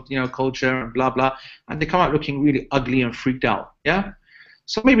parcel of, you know, culture and blah blah, and they come out looking really ugly and freaked out. Yeah.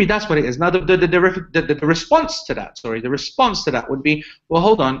 So maybe that's what it is. Now the response to that, the response to that would be, well,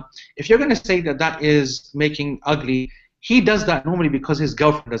 hold on. If you're going to say that that is making ugly, he does that normally because his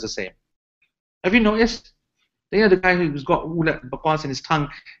girlfriend does the same. Have you noticed? You know, the guy who's got all that baqas in his tongue,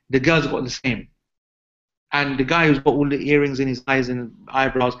 the girl's got the same. And the guy who's got all the earrings in his eyes and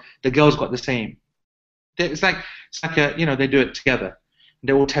eyebrows, the girl's got the same. It's like a, you know, they do it together.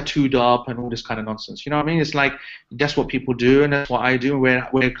 They're all tattooed up and all this kind of nonsense. You know what I mean? It's like, that's what people do, and that's what I do.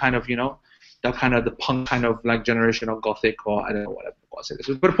 We're kind of, you know, that kind of the punk kind of like generation of gothic, or I don't know whatever it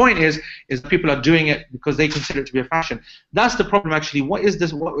is. But the point is people are doing it because they consider it to be a fashion. That's the problem, actually. What is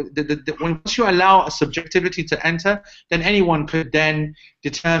this? Once you allow a subjectivity to enter, then anyone could then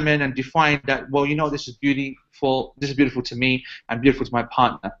determine and define that, well, you know, this is beautiful. This is beautiful to me and beautiful to my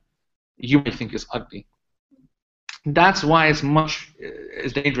partner. You may think it's ugly. That's why it's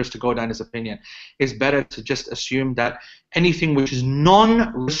dangerous to go down this opinion. It's better to just assume that anything which is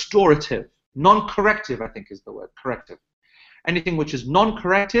non-restorative, non-corrective, I think is the word, corrective. Anything which is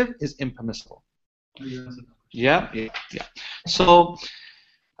non-corrective is impermissible. Yeah. So,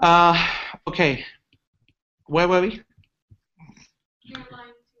 okay, where were we?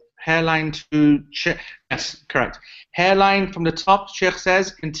 Hairline to yes, correct. Hairline from the top, Sheikh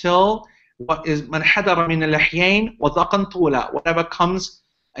says, until what is man hadara min al-lihyayn wa dhaqan tula, whatever comes,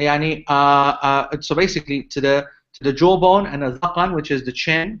 yani, so basically to the jawbone and the dhaqan, which is the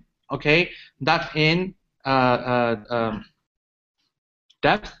chin, okay, that in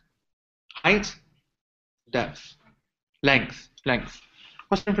depth, height, depth, length.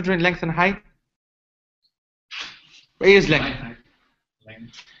 What's the difference between length and height? It is length.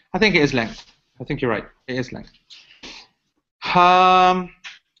 I think it is length. I think you're right. It is length.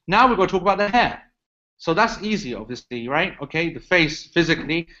 Now we're going to talk about the hair. So that's easy, obviously, right? Okay, the face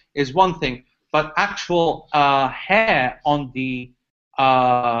physically is one thing, but actual hair on the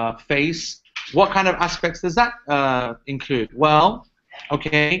face, what kind of aspects does that include? Well,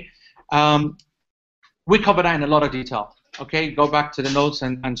 okay, we covered that in a lot of detail. Okay, go back to the notes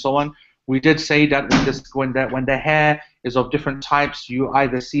and so on. We did say that when the hair is of different types, you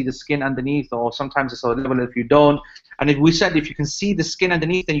either see the skin underneath, or sometimes it's a level if you don't. And if we said if you can see the skin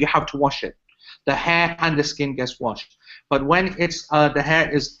underneath, then you have to wash it. The hair and the skin gets washed. But when it's the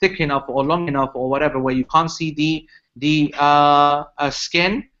hair is thick enough or long enough or whatever, where you can't see the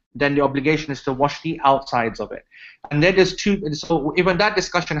skin, then the obligation is to wash the outsides of it. And then there's two. So even that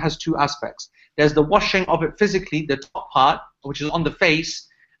discussion has two aspects. There's the washing of it physically, the top part, which is on the face,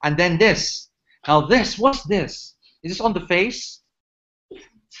 and then this. Now this, what's this? Is this on the face?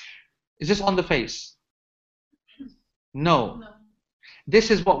 Is this on the face? No. This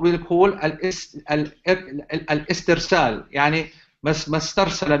is what we'll call al-istirsal. يعني ما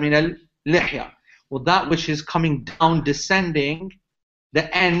استرسل من اللحية. Well, that which is coming down, descending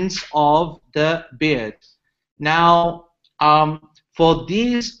the ends of the beard. Now, for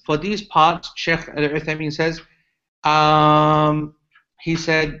these parts, Sheikh Al-Uthaymin says, he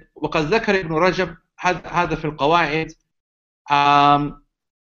said, وقد ذكر ابن رجب هذا في القواعد.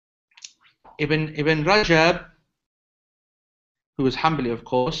 Ibn Rajab, who was Hanbali, of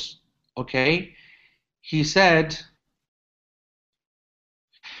course, okay, he said,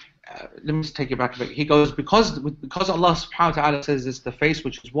 let me just take it back a bit. He goes, because Allah subhanahu wa ta'ala says it's the face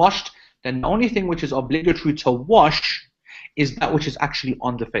which is washed, then the only thing which is obligatory to wash is that which is actually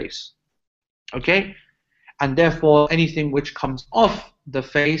on the face. Okay? And therefore, anything which comes off the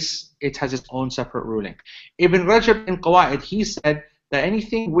face, it has its own separate ruling. Ibn Rajab in Qawaid, he said that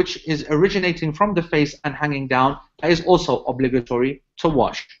anything which is originating from the face and hanging down, that is also obligatory to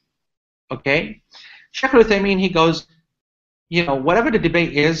wash. Okay? Shaykh al-Uthaymeen, he goes, you know, whatever the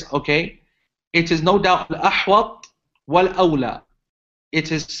debate is, okay, it is no doubt al-ahwat wal-awla.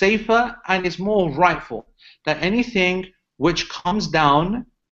 It is safer and it's more rightful that anything which comes down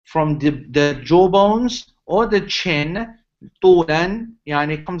from the jawbones or the chin, طولاً,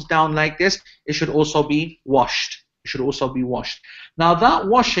 يعني it comes down like this, it should also be washed. It should also be washed. Now that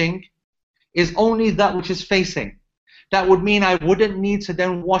washing is only that which is facing. That would mean I wouldn't need to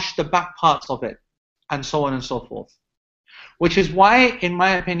then wash the back parts of it, and so on and so forth. Which is why, in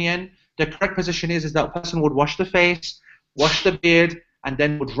my opinion, the correct position is that a person would wash the face, wash the beard, and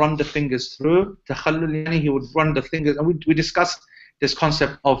then would run the fingers through. He would run the fingers, and we discussed this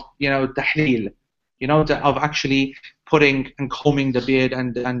concept of, you know, tahleel, you know, of actually putting and combing the beard,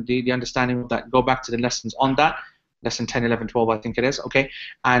 and the understanding of that. Go back to the lessons on that, lesson 10, 11, 12, I think it is, okay?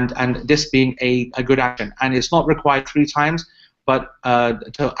 And this being a good action, and it's not required 3 times, but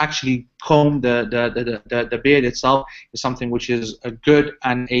to actually comb the beard itself is something which is a good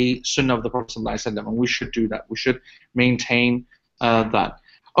and a sunnah of the Prophet ﷺ, and we should do that. We should maintain that.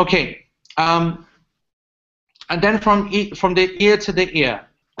 Okay, and then from the ear to the ear,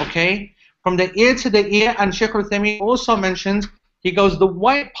 okay? From the ear to the ear, and Shaykh al-Uthaymeen also mentions, he goes, the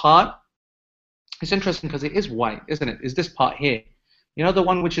white part, it's interesting because it is white, isn't it? Is this part here. You know, the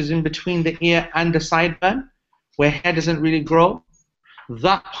one which is in between the ear and the sideburn, where hair doesn't really grow?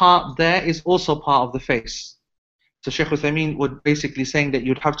 That part there is also part of the face. So Shaykh al-Uthaymeen would basically saying that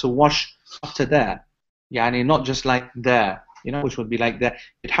you'd have to wash up to there. Yani not just like there, you know, which would be like there.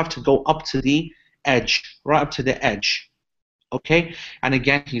 You'd have to go up to the edge, right up to the edge. Okay? And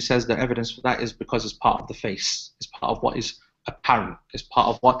again, he says the evidence for that is because it's part of the face. It's part of what is apparent. It's part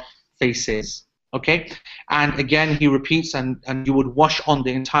of what face is. Okay? And again, he repeats, and you would wash on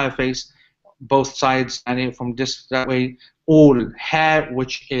the entire face, both sides, and from this, that way, all hair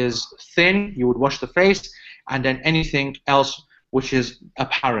which is thin, you would wash the face, and then anything else which is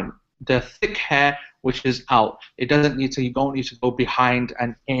apparent. The thick hair which is out. It doesn't need to, you don't need to go behind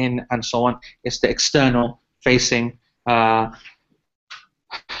and in and so on. It's the external facing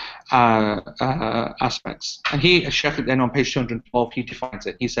aspects. And Shaykh then on page 212, he defines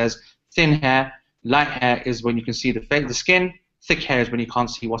it. He says, thin hair, light hair is when you can see the face, the skin. Thick hair is when you can't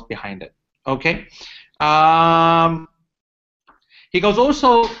see what's behind it. Okay. He goes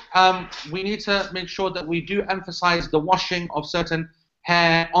also, we need to make sure that we do emphasize the washing of certain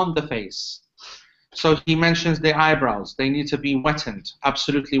hair on the face. So he mentions the eyebrows. They need to be wetted.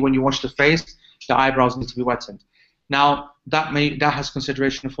 Absolutely, when you wash the face, the eyebrows need to be wetted. Now, that has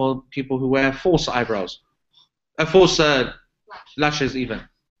consideration for people who wear false eyebrows. False lashes even.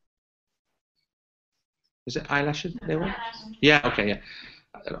 Is it eyelashes they wear? Yeah, okay, yeah.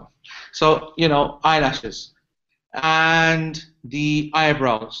 I don't know. So, you know, eyelashes and the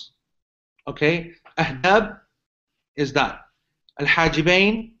eyebrows. Okay? Ahdab is that.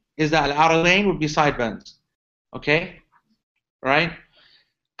 Al-Hajibain is that. Al-Aradain would be sideburns. Okay? Right?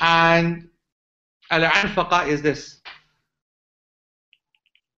 And Al-Anfaqa is this.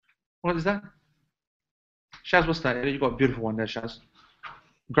 What is that? Shaz, what's that? You got a beautiful one there, Shaz.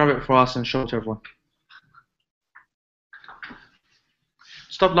 Grab it for us and show it to everyone.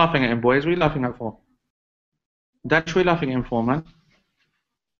 Stop laughing at him, boys. What are you laughing at for? That's what you're laughing at him for, man.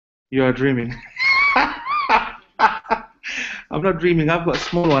 You are dreaming. I'm not dreaming. I've got a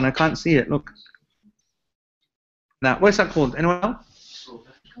small one. I can't see it. Look. Now, what's that called? Anyone else?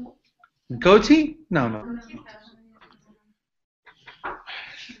 Goatee? No, no.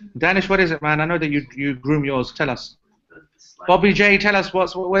 Danish, what is it, man? I know that you groom yours. Tell us. Bobby J, tell us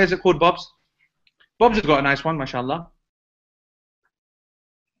where is it called, Bob's? Bob's has got a nice one, mashallah.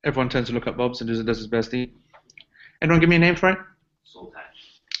 Everyone tends to look at Bob's and does his best. Anyone give me a name for it? Soul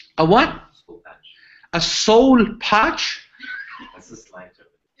patch. A what? Soul patch. A soul patch? That's a slang term.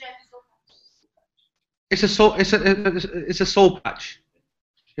 It's a soul patch.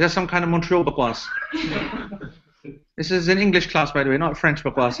 Is that some kind of Montreal bakwas? This is an English class, by the way, not French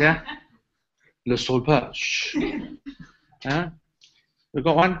bakwas, yeah? Le soul patch. Yeah? We've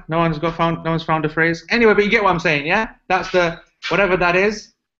got one. No one's found a phrase. Anyway, but you get what I'm saying, yeah? That's whatever that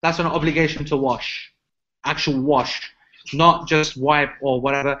is. That's an obligation to wash. Actual wash. Not just wipe or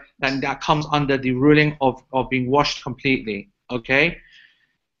whatever. And that comes under the ruling of being washed completely. Okay?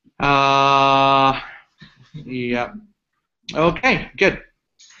 Yeah. Okay, good.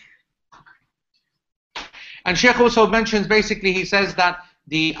 And Sheikh also mentions, basically, he says that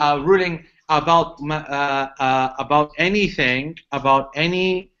the ruling about anything, about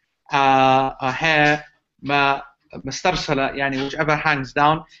any hair, mustarsala, yani whichever hangs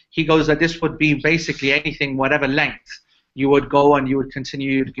down, he goes that this would be basically anything, whatever length you would go and you would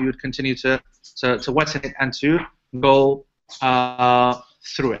continue to weten it and to go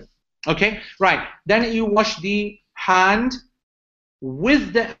through it. Okay, right. Then you wash the hand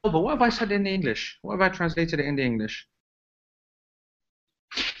with the elbow. What have I said in English? What have I translated it into English?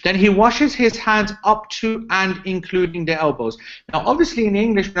 Then he washes his hands up to and including the elbows. Now, obviously, in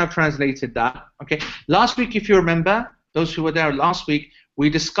English, when I've translated that, okay, last week, if you remember, those who were there last week, we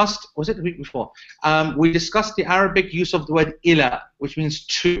discussed, was it the week before? We discussed the Arabic use of the word ila, which means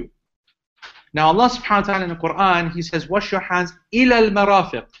to. Now, Allah subhanahu wa ta'ala in the Quran, He says, wash your hands ila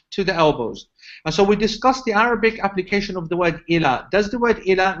al-marafiq, to the elbows. And so we discussed the Arabic application of the word ila. Does the word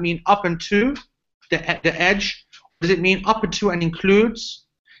ila mean up and to, the edge? Does it mean up and to and includes?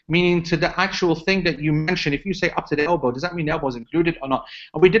 Meaning to the actual thing that you mentioned. If you say up to the elbow, does that mean the elbow is included or not?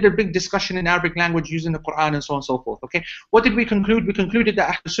 And we did a big discussion in Arabic language using the Quran and so on and so forth. Okay, what did we conclude? We concluded that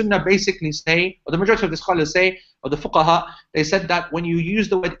Ahl Sunnah basically say, or the majority of the scholars say, or the fuqaha, they said that when you use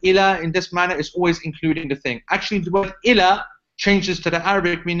the word ila in this manner, it's always including the thing. Actually, the word ila changes to the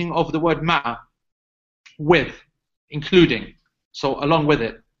Arabic meaning of the word ma'a, with, including, so along with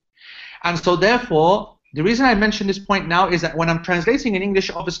it. And so therefore, the reason I mention this point now is that when I'm translating in English,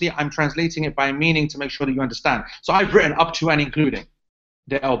 obviously I'm translating it by meaning to make sure that you understand. So I've written up to and including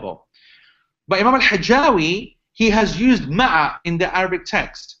the elbow. But Imam al-Hajjawi, he has used ma'a in the Arabic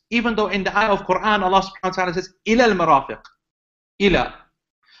text, even though in the ayah of Quran, Allah subhanahu wa ta'ala says, ila al-marafiq, ila.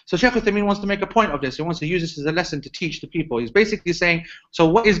 So Shaykh Uthaymeen wants to make a point of this. He wants to use this as a lesson to teach the people. He's basically saying, so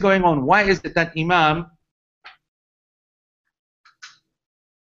what is going on? Why is it that Imam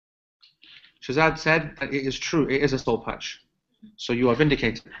Shazad said that it is true, it is a soul patch. So you are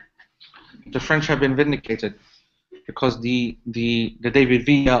vindicated. The French have been vindicated because the David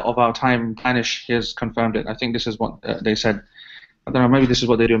Villa of our time, Danish, has confirmed it. I think this is what they said. I don't know, maybe this is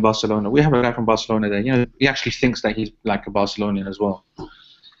what they do in Barcelona. We have a guy from Barcelona there. You know, he actually thinks that he's like a Barcelonian as well.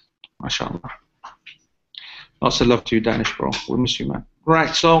 MashaAllah. Lots of love to you, Danish, bro. We miss you, man.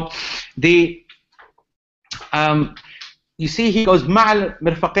 Right, so the you see he goes ma'al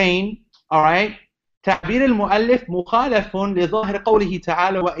mirfaqain. All right. تعبير المؤلف مخالف لظاهر قوله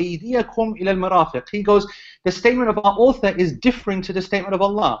تعالى وأيديكم إلى المرافق. He goes, the statement of our author is different to the statement of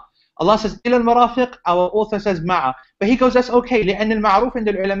Allah. Allah says إلى المرافق, our author says مع. But he goes, that's okay. لأن المعروف عند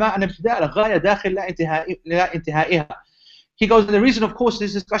العلماء أن ابتداء الغاية داخل لا انتهائها. He goes, the reason, of course,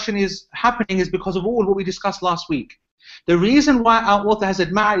 this discussion is happening is because of all what we discussed last week. The reason why our author has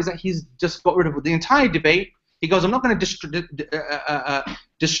said مع is that he's just got rid of the entire debate. He goes, I'm not going to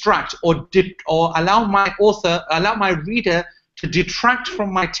distract or allow my reader to detract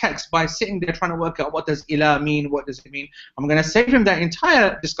from my text by sitting there trying to work out what does ila mean, what does it mean. I'm going to save him that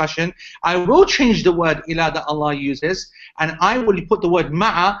entire discussion. I will change the word ila that Allah uses, and I will put the word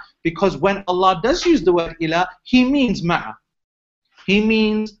ma'a, because when Allah does use the word ila, He means ma'a. He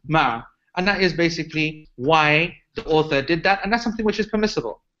means ma'a. And that is basically why the author did that, and that's something which is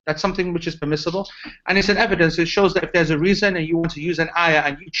permissible. That's something which is permissible, and it's an evidence. It shows that if there's a reason and you want to use an ayah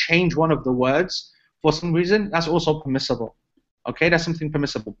and you change one of the words for some reason, that's also permissible. Okay, that's something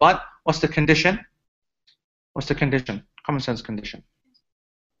permissible. But what's the condition? What's the condition? Common sense condition.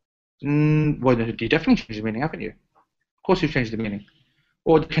 Well, you definitely changed the meaning, haven't you? Of course, you've changed the meaning.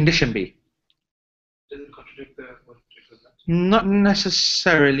 What would the condition be? Doesn't it contradict the what it was last? Not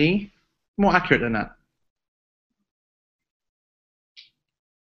necessarily. More accurate than that.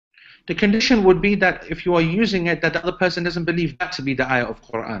 The condition would be that if you are using it, that the other person doesn't believe that to be the ayah of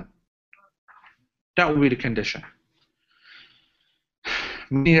Quran. That would be the condition.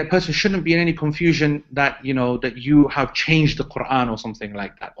 Meaning that person shouldn't be in any confusion that, you know, that you have changed the Quran or something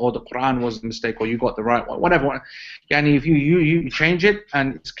like that, or the Quran was a mistake, or you got the right one, whatever. And if you change it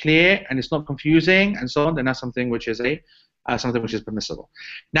and it's clear and it's not confusing and so on, then that's something which is something which is permissible.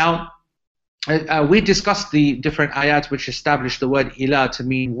 Now, we discussed the different ayat which establish the word ila to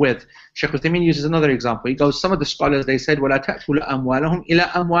mean with. Shaykh Uthaymeen uses another example. He goes, some of the scholars, they said, وَلَا تَأْكُلُ أَمْوَالَهُمْ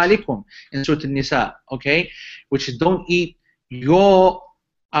إِلَىٰ أَمْوَالِكُمْ in Surah An-Nisa, okay? Which is, don't eat your,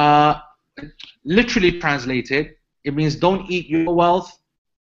 literally translated, it means don't eat your wealth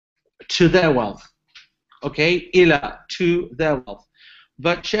to their wealth, okay? Ila, to their wealth.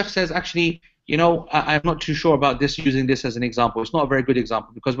 But Shaykh says, actually, you know, I'm not too sure about this, using this as an example. It's not a very good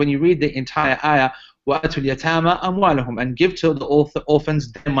example, because when you read the entire ayah, وَأَتُوا الْيَتَامَى أَمْوَالَهُمْ, and give to the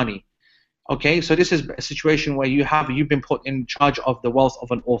orphans their money. Okay, so this is a situation where you've been put in charge of the wealth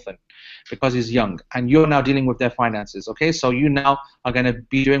of an orphan because he's young, and you're now dealing with their finances. Okay, so you now are going to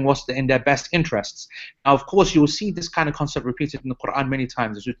be doing what's in their best interests. Now, of course, you will see this kind of concept repeated in the Quran many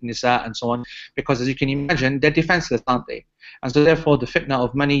times, Surah Nisa and so on, because as you can imagine, they're defenseless, aren't they? And so therefore, the fitna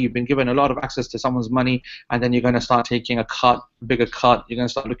of money, you've been given a lot of access to someone's money, and then you're going to start taking a bigger cut. You're going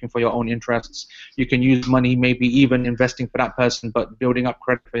to start looking for your own interests. You can use money, maybe even investing for that person, but building up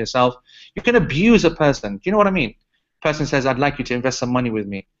credit for yourself. You can abuse a person. Do you know what I mean? Person says, I'd like you to invest some money with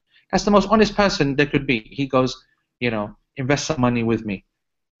me. That's the most honest person there could be. He goes, invest some money with me,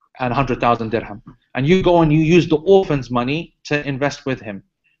 and 100,000 dirham. And you go and you use the orphan's money to invest with him.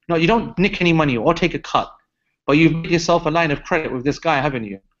 No, you don't nick any money or take a cut. But you've made yourself a line of credit with this guy, haven't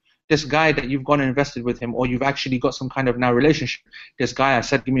you? This guy that you've gone and invested with him, or you've actually got some kind of now relationship. This guy, I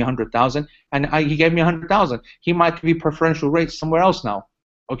said, give me 100,000, and he gave me 100,000. He might give you preferential rates somewhere else now,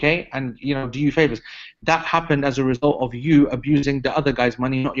 okay? And do you favors. That happened as a result of you abusing the other guy's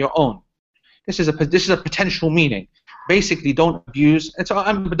money, not your own. This is a potential meaning. Basically, don't abuse. And so,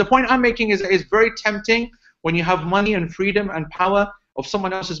 but the point I'm making is it's very tempting when you have money and freedom and power of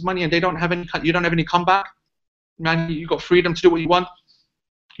someone else's money, and you don't have any comeback. Man, you got freedom to do what you want,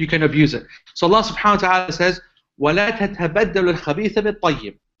 you can abuse it. So Allah subhanahu wa ta'ala says, وَلَا تَتَبَدَّلُوا الْخَبِيثَ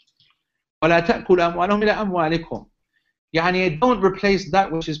بِالطَّيِّبِ وَلَا تَأْكُلُوا أَمْوَالَهُمْ إِلَى أَمْوَالِكُمْ. Don't replace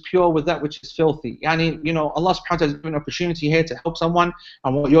that which is pure with that which is filthy. Allah subhanahu wa ta'ala is giving an opportunity here to help someone,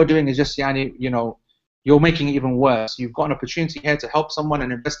 and what you're doing is just, you're making it even worse. You've got an opportunity here to help someone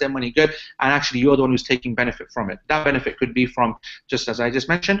and invest their money good, and actually you're the one who's taking benefit from it. That benefit could be from, just as I just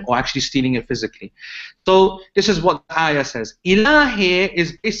mentioned, or actually stealing it physically. So this is what the ayah says. Ilah here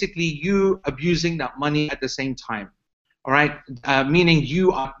is basically you abusing that money at the same time. All right? Meaning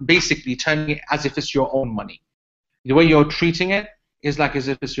you are basically turning it as if it's your own money. The way you're treating it is like as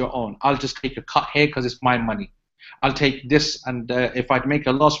if it's your own. I'll just take a cut here because it's my money. I'll take this, and if I make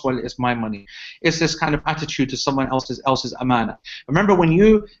a loss, well, it's my money. It's this kind of attitude to someone else's amana. Remember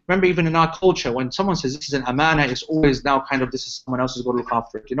even in our culture, when someone says this is an amana, it's always now kind of this is someone else who's got to look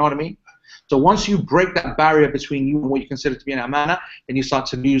after it. You know what I mean? So once you break that barrier between you and what you consider to be an amana, then you start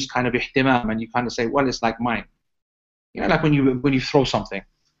to lose kind of ihtimam, and you kind of say, well, it's like mine. Like when you throw something,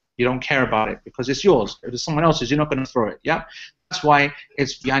 you don't care about it because it's yours. If it's someone else's, you're not going to throw it. Yeah, that's why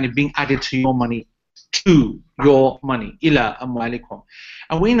it's being added to your money. To your money, ila amwalikum.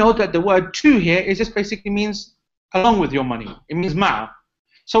 And we know that the word to here just basically means along with your money. It means ma'a.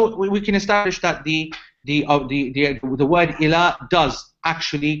 So we can establish that the word ila does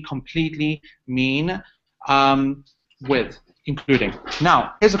actually completely mean with, including.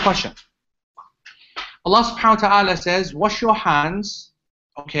 Now, here's a question. Allah subhanahu wa ta'ala says, wash your hands,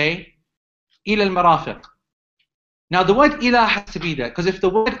 okay, ila al-marafiq. Now the word ila has to be there, because if the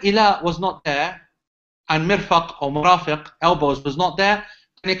word ila was not there, and mirfaq or murafiq, elbows, was not there,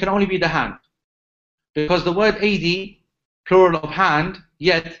 then it can only be the hand. Because the word aidi, plural of hand,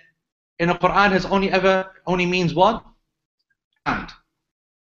 yet in the Quran has only means what? Hand.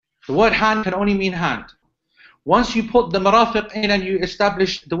 The word hand can only mean hand. Once you put the marafiq in and you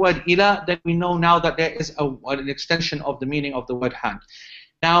establish the word ila, then we know now that there is an extension of the meaning of the word hand.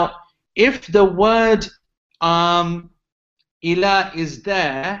 Now, if the word ila is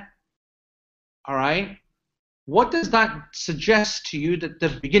there, all right, what does that suggest to you that the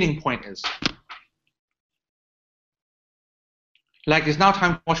beginning point is? Like, it's now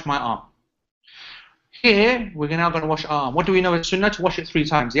time to wash my arm. Here, we're now going to wash our arm. What do we know is sunnah? To wash it 3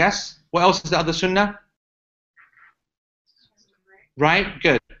 times, yes? What else is the other sunnah? Right,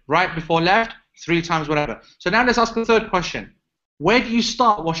 good. Right before left, 3 times, whatever. So now let's ask the third question. Where do you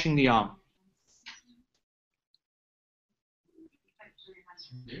start washing the arm?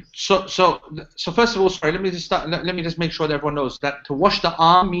 So first of all, sorry, let me just make sure that everyone knows that to wash the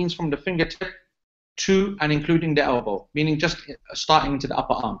arm means from the fingertip to and including the elbow, meaning just starting into the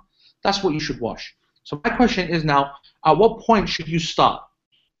upper arm. That's what you should wash. So my question is now, at what point should you start?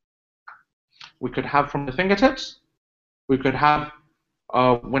 We could have from the fingertips. We could have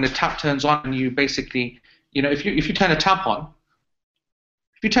when the tap turns on and you basically, if you turn a tap on,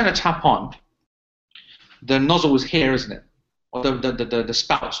 the nozzle is here, isn't it? Or the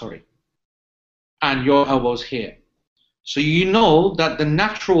spout, sorry, and your elbow's here. So you know that the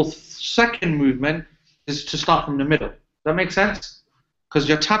natural second movement is to start from the middle. Does that make sense? Because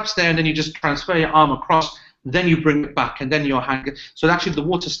your tap's there and then you just transfer your arm across, then you bring it back and then your hand. So actually the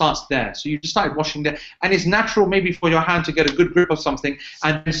water starts there. So you just started washing there. And it's natural maybe for your hand to get a good grip of something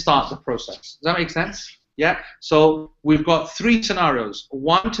and then start the process. Does that make sense? Yeah, so we've got three scenarios.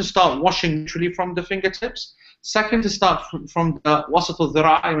 One, to start washing literally from the fingertips. Second, to start from the wasat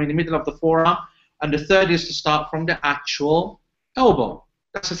al-dhira', in the middle of the forearm. And the third is to start from the actual elbow.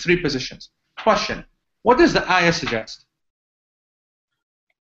 That's the three positions. Question, what does the ayah suggest?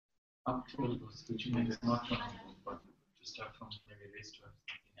 Up to elbows, which means not from elbows, but to start from maybe wrist or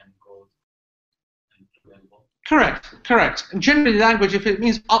something and go and to elbow. Correct. And generally language, if it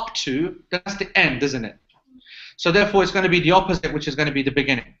means up to, then that's the end, isn't it? So therefore it's going to be the opposite, which is going to be the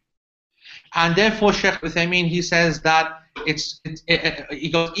beginning. And therefore Shaykh Uthaymeen, he says that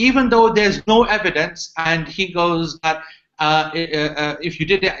he goes, even though there's no evidence, and he goes that if you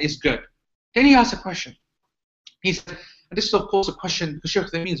did it, it's good. Then he asks a question. He said, and this is of course a question, because Shaykh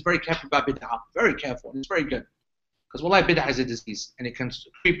Uthaymeen is very careful about bid'ah, very careful, and it's very good. Because wallahi, bid'ah is a disease, and it can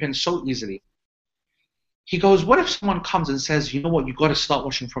creep in so easily. He goes, what if someone comes and says, you know what, you've got to start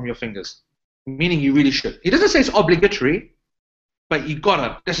washing from your fingers? Meaning you really should. He doesn't say it's obligatory, but you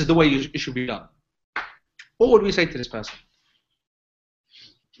gotta, this is the way it should be done. What would we say to this person?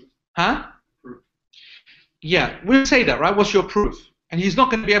 Huh? Yeah, we'll say that, right? What's your proof? And he's not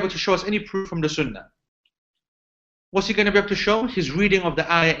going to be able to show us any proof from the Sunnah. What's he going to be able to show? His reading of the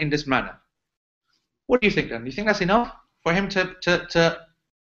ayah in this manner. What do you think then? Do you think that's enough for him to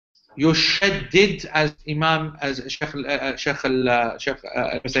yushaddid, as Imam, as Shaykh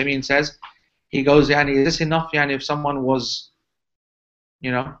Uthaymeen says? He goes, yani, is this enough? Yani, if someone was,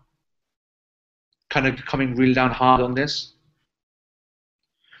 you know, kind of coming real down hard on this.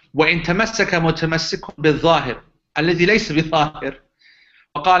 وإن تمسك متمسك بالظاهر الذي ليس بظاهر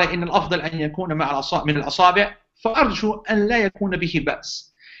وقال إن الأفضل أن يكون مع من الأصابع فأرجو أن لا يكون به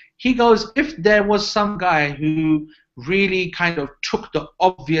بأس. He goes, if there was some guy who really kind of took the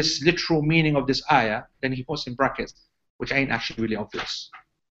obvious literal meaning of this ayah, then he puts in brackets, which ain't actually really obvious.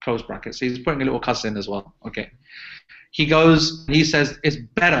 Close brackets. So he's putting a little cuss in as well. Okay. He goes, he says, it's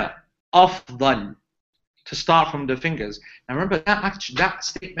better, afdal, to start from the fingers. Now remember, that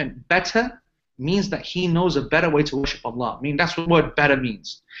statement, better, means that he knows a better way to worship Allah. I mean, that's what the word better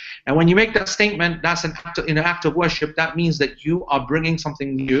means. And when you make that statement, that's in an act of worship, that means that you are bringing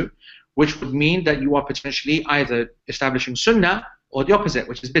something new, which would mean that you are potentially either establishing sunnah or the opposite,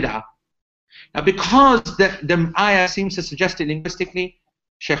 which is bid'ah. Now because the ayah seems to suggest it linguistically,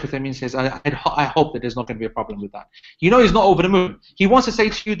 Shaykh Uthaymeen says, I hope that there's not going to be a problem with that. You know he's not over the moon. He wants to say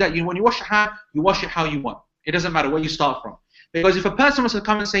to you that when you wash your hand, you wash it how you want. It doesn't matter where you start from. Because if a person wants to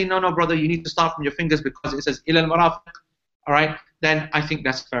come and say, no, brother, you need to start from your fingers because it says ila al-marafiq, alright, then I think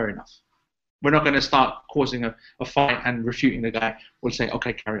that's fair enough. We're not going to start causing a fight and refuting the guy. We'll say,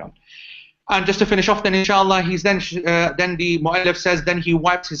 okay, carry on. And just to finish off then, inshallah, he's then the mu'allif says, then he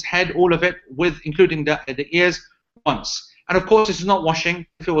wipes his head, all of it, including the ears, once. And of course, this is not washing.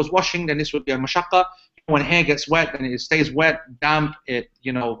 If it was washing, then this would be a mashaqqa. When hair gets wet and it stays wet, damp, it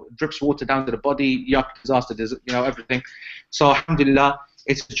drips water down to the body, yuck, disaster, everything. So alhamdulillah,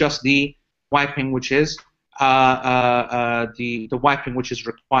 it's just the wiping which is the wiping which is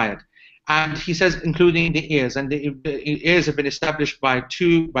required. And he says, including the ears, and the ears have been established by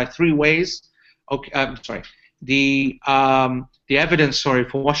three ways. Okay, sorry. The evidence,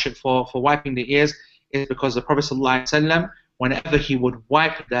 for wiping the ears is because the Prophet ﷺ, whenever he would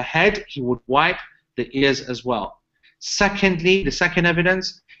wipe the head, he would wipe the ears as well. Secondly, the second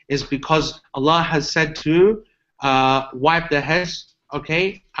evidence is because Allah has said to wipe the heads,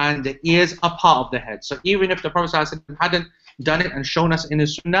 okay, and the ears are part of the head. So even if the Prophet ﷺ hadn't done it and shown us in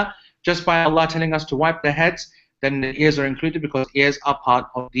his sunnah, just by Allah telling us to wipe the heads, then the ears are included because ears are part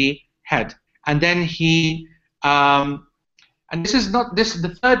of the head. And then he, and this is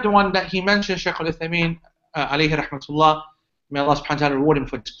the third one that he mentioned, Shaykh al-Uthaymeen, alayhi rahmatullah. May Allah subhanahu wa ta'ala reward him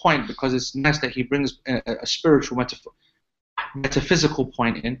for this point, because it's nice that he brings a spiritual, metaphysical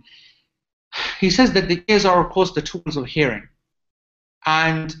point in. He says that the ears are, of course, the tools of hearing.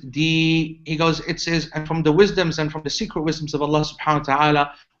 And he goes, it says, and from the wisdoms and from the secret wisdoms of Allah subhanahu wa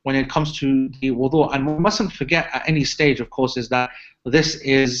ta'ala, when it comes to the wudu, and we mustn't forget at any stage, of course, is that this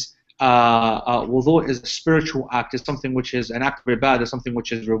is wudu is a spiritual act, it's something which is an act of ibadah, something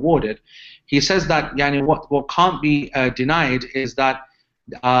which is rewarded. He says that what can't be denied is that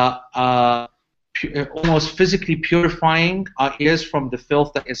almost physically purifying our ears from the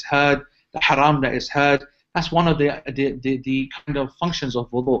filth that is heard, the haram that is heard, that's one of the kind of functions of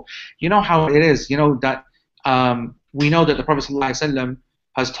wudu. You know how it is, that we know that the Prophet ﷺ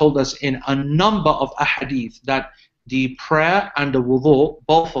has told us in a number of ahadith that the prayer and the wudu,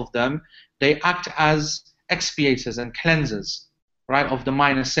 both of them, they act as expiators and cleansers, right, of the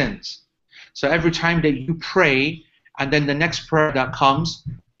minor sins. So every time that you pray, and then the next prayer that comes,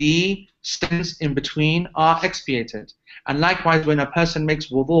 the sins in between are expiated. And likewise, when a person makes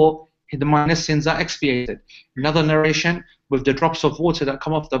wudu, the minor sins are expiated. Another narration, with the drops of water that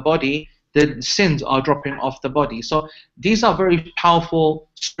come off the body, the sins are dropping off the body. So these are very powerful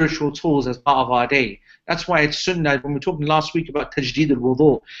spiritual tools as part of our day. That's why it's sunnah. When we were talking last week about tajdeed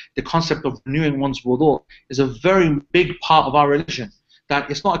al-wudu, the concept of renewing one's wudu is a very big part of our religion.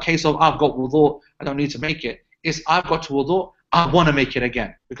 That it's not a case of I've got wudu, I don't need to make it. It's I've got to wudu, I want to make it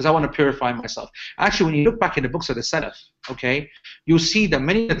again because I want to purify myself. Actually, when you look back in the books of the Salaf, okay, you'll see that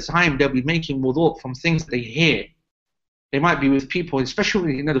many of the time they'll be making wudu from things that they hear. They might be with people,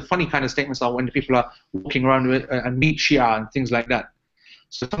 especially the funny kind of statements are when people are walking around with, and meet Shia and things like that.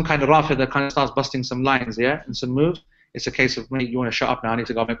 So some kind of Rafid that kind of starts busting some lines, yeah, and some moves. It's a case of, mate, you want to shut up now, I need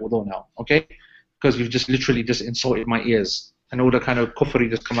to go make wudu now, okay? Because you've just literally just insulted my ears. And all the kind of kufr you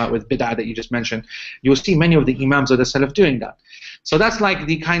just come out with, bid'ah that you just mentioned. You'll see many of the imams of the Salaf doing that. So that's like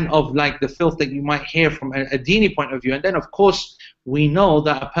the kind of like the filth that you might hear from a dini point of view. And then of course, we know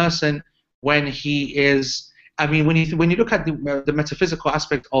that a person, when he is, I mean, when you look at the metaphysical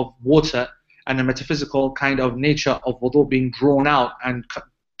aspect of water and the metaphysical kind of nature of wudu being drawn out and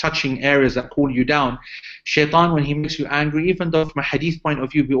touching areas that cool you down, shaitan, when he makes you angry, even though from a hadith point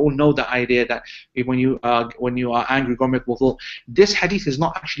of view, we all know the idea that when you are angry, go make wudu. This hadith is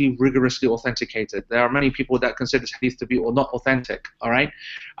not actually rigorously authenticated. There are many people that consider this hadith to be or not authentic. All right,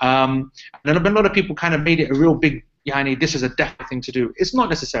 and a lot of people kind of made it a real big. This is a definite thing to do. It's not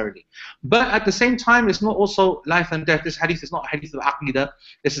necessarily. But at the same time, it's not also life and death. This hadith is not a hadith of aqidah.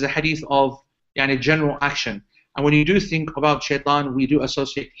 This is a hadith of general action. And when you do think about shaitan, we do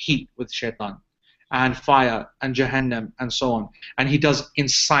associate heat with shaitan, and fire, and Jahannam, and so on. And he does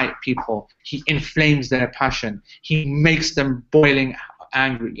incite people. He inflames their passion. He makes them boiling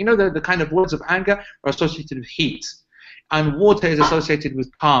angry. The kind of words of anger are associated with heat. And water is associated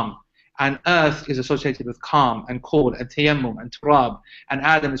with calm. And earth is associated with calm and cold and tayammum and turab, and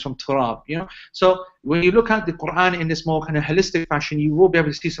Adam is from turab. So when you look at the Quran in this more kind of holistic fashion, you will be able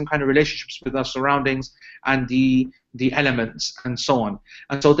to see some kind of relationships with our surroundings and the elements and so on.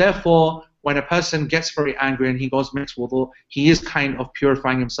 And so therefore, when a person gets very angry and he goes makes wudu, he is kind of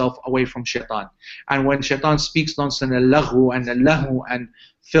purifying himself away from shaitan. And when shaitan speaks nonsense, al-laghu and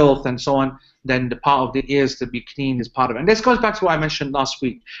filth and so on, then the part of the ears to be clean is part of it. And this goes back to what I mentioned last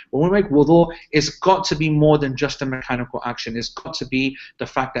week. When we make wudu, it's got to be more than just a mechanical action. It's got to be the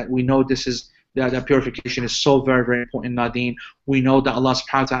fact that we know this is that purification is so very, very important in our deen. We know that Allah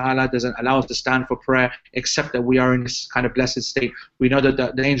subhanahu wa ta'ala doesn't allow us to stand for prayer except that we are in this kind of blessed state. We know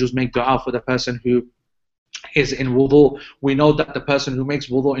that the angels make dua for the person who is in wudu. We know that the person who makes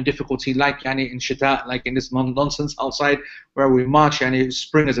wudu in difficulty, like in shita, like in this nonsense outside where we march,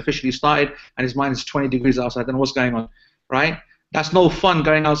 spring has officially started and it's minus 20 degrees outside, then what's going on, right? That's no fun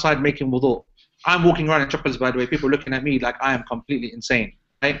going outside making wudu. I'm walking around in chappals, by the way, people looking at me like I am completely insane,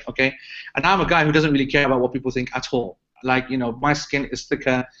 right? Okay, and I'm a guy who doesn't really care about what people think at all. Like, my skin is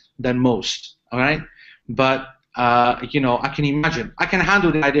thicker than most, all right? But I can imagine. I can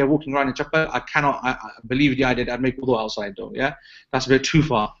handle the idea of walking around in chappal. I believe the idea that I'd make wudu outside though, yeah? That's a bit too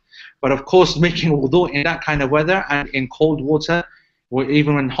far. But of course, making wudu in that kind of weather and in cold water, or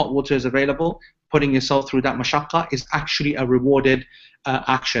even when hot water is available, putting yourself through that mashaqqa is actually a rewarded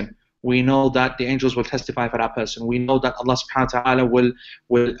action. We know that the angels will testify for that person. We know that Allah subhanahu wa ta'ala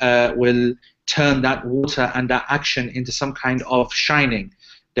will turn that water and that action into some kind of shining.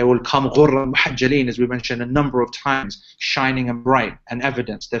 They will come ghurran muhajjalin, as we mentioned a number of times, shining and bright and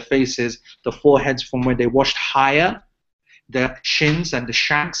evidence. Their faces, the foreheads from where they washed higher, the shins and the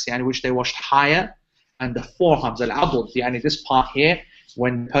shanks, which they washed higher, and the forearms, al-abud, this part here,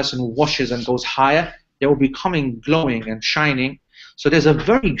 when the person washes and goes higher, they will be coming glowing and shining. So there's a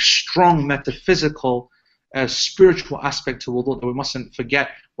very strong metaphysical, spiritual aspect to wudu that we mustn't forget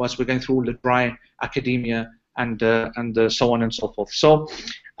whilst we're going through all the dry academia and so on and so forth. So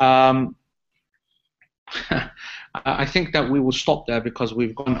I think that we will stop there because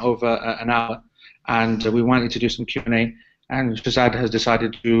we've gone over an hour and we wanted to do some Q&A, and Shazad has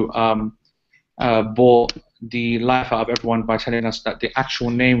decided to bore the life out of everyone by telling us that the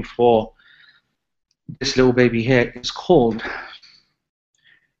actual name for this little baby here is called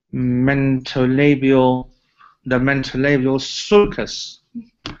the mentolabial sulcus.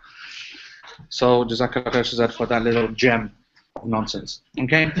 So Jazakallah khair, Shazad, for that little gem of nonsense.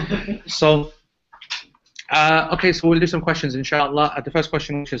 Okay, so so we'll do some questions, inshallah. The first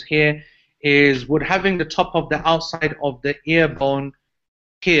question, which is here, is: would having the top of the outside of the ear bone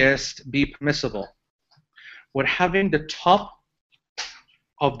pierced be permissible? Would having the top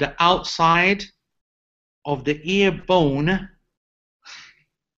of the outside of the ear bone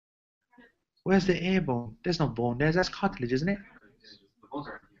Where's the ear bone? There's no bone there. That's cartilage, isn't it? The bones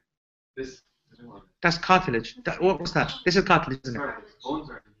are in here. This. That's cartilage. What's that? This is cartilage, isn't it? Sorry, bones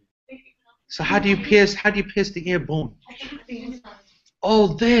are in here. So how do you pierce? How do you pierce the ear bone? I think it's the inside. Oh,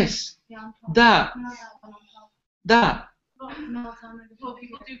 this, Yeah, on top. that, No, that one on top. that. No, it's on the Well,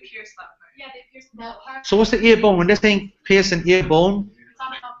 people do pierce that part. Yeah, they pierce that part. So what's the ear bone? When they're saying pierce an ear bone, It's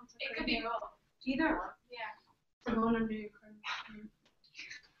on top. It could be both. Either one. Yeah. The bone under your crown.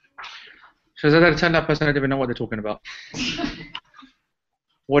 so that tell that person I don't even know what they're talking about.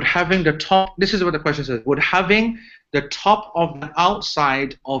 Would having the top, this is what the question says, would having the top of the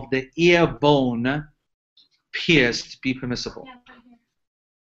outside of the ear bone pierced be permissible? Yeah, right here.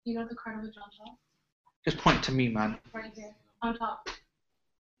 You know the cartilage on top? Just point to me, man. Right here. On top.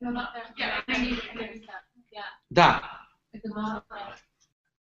 No, not there. Yeah, I need that. Yeah. That, Like the bottom side.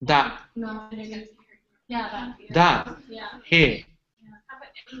 that, No, it is. Yeah, that. that, Yeah. here, How about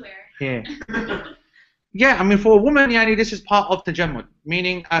anywhere? here. Yeah, I mean, for a woman, yani, this is part of tajammud,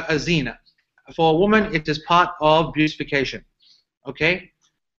 meaning a zina. For a woman, it is part of beautification. Okay?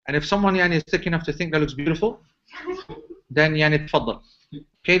 And if someone yani, is thick enough to think that looks beautiful, then yani, tfaddal.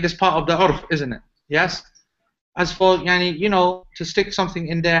 Okay, this part of the urf, isn't it? Yes? As for, yani, you know, to stick something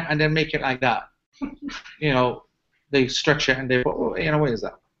in there and then make it like that, you know, they stretch it and they, you know, what is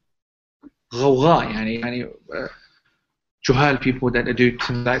that? غوغاء, yani, juhal people that do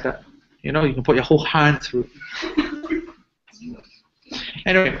things like that. You know, you can put your whole hand through.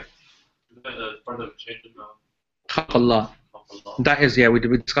 Anyway, Part of changing khalq Allah. That is, yeah, we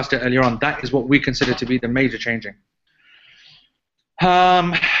discussed it earlier on. That is what we consider to be the major changing.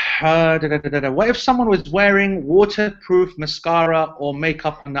 What if someone was wearing waterproof mascara or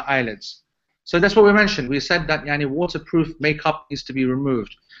makeup on the eyelids? So that's what we mentioned. We said that yani, waterproof makeup needs to be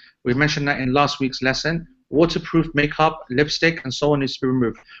removed. We mentioned that in last week's lesson. Waterproof makeup, lipstick, and so on needs to be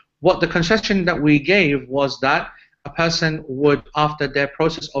removed. What the concession that we gave was that a person would, after their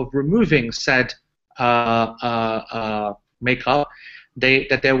process of removing said makeup,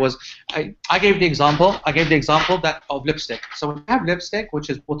 that there was. I gave the example. I gave the example that of lipstick. So when you have lipstick, which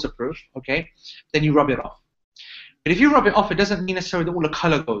is waterproof, okay, then you rub it off. But if you rub it off, it doesn't mean necessarily that all the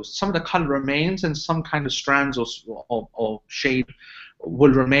color goes. Some of the color remains, and some kind of strands or shade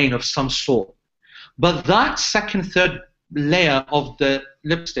will remain of some sort. But that second, third layer of the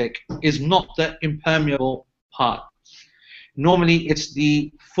lipstick is not the impermeable part. Normally, it's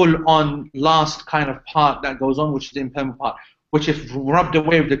the full-on last kind of part that goes on, which is the impermeable part, which if rubbed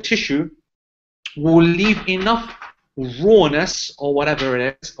away with the tissue, will leave enough rawness or whatever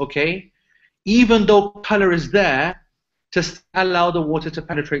it is, okay, even though color is there, to allow the water to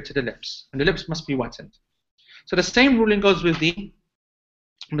penetrate to the lips. And the lips must be wetted. So the same ruling goes with the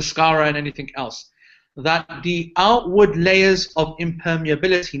mascara and anything else, that the outward layers of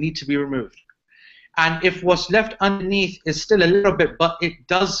impermeability need to be removed. And if what's left underneath is still a little bit, but it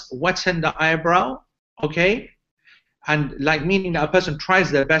does wetten the eyebrow, okay, and like meaning that a person tries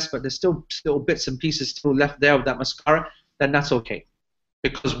their best, but there's still bits and pieces still left there of that mascara, then that's okay,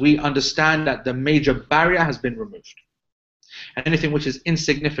 because we understand that the major barrier has been removed. And anything which is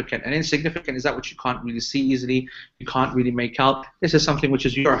insignificant, and insignificant is that which you can't really see easily, you can't really make out. This is something which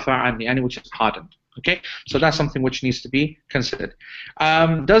is yurafa anni, which is pardoned. Okay, so that's something which needs to be considered.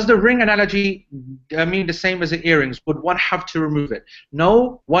 Does the ring analogy mean the same as the earrings? Would one have to remove it?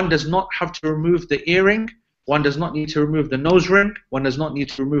 No, one does not have to remove the earring. One does not need to remove the nose ring. One does not need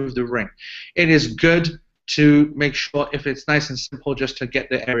to remove the ring. It is good to make sure, if it's nice and simple, just to get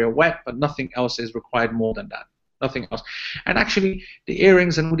the area wet, but nothing else is required more than that. Nothing else. And actually, the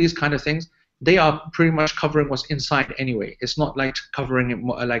earrings and all these kind of things, they are pretty much covering what's inside anyway. It's not like covering it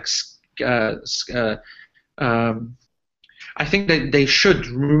more like. I think that they should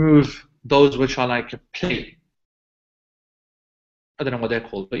remove those which are like a plate. I don't know what they're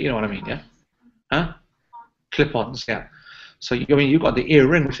called, but you know what I mean, yeah? Huh? Clip-ons, yeah. So I mean, you've got the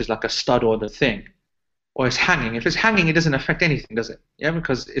earring, which is like a stud or the thing, or it's hanging. If it's hanging, it doesn't affect anything, does it? Yeah,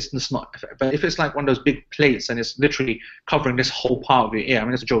 because it's not. But if it's like one of those big plates and it's literally covering this whole part of your ear, I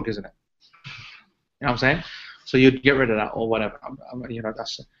mean, it's a joke, isn't it? You know what I'm saying? So you'd get rid of that or whatever. You know,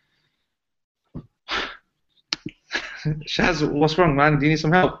 that's. Shaz, what's wrong, man? Do you need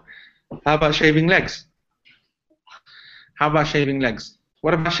some help? How about shaving legs? How about shaving legs?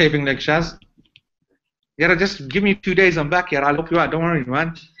 What about shaving legs, Shaz? Yeah, just give me 2 days. I'm back here. I'll help you out. Don't worry,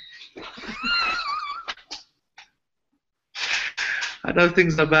 man. I know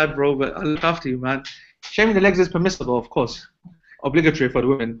things are bad, bro, but I'll look after you, man. Shaving the legs is permissible, of course. Obligatory for the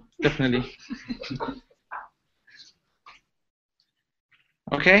women, definitely.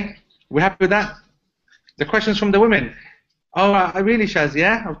 Okay, we happy with that? The questions from the women. Oh, really, Shaz?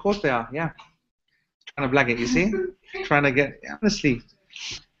 Yeah, of course they are. Yeah. Trying to blag it, you see? Trying to get, honestly.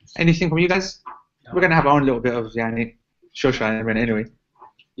 Anything from you guys? We're going to have our own little bit of shosha in a minute anyway.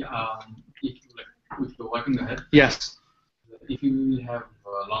 Yeah, if like with the wiping the head, Yes. if you have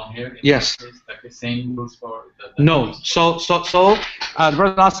long hair, in Yes. that case, like the same rules for the No. So the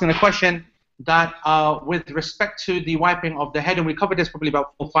brother asking a question that with respect to the wiping of the head, and we covered this probably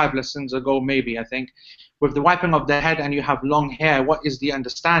about 4 or 5 lessons ago, maybe, I think, with the wiping of the head and you have long hair, what is the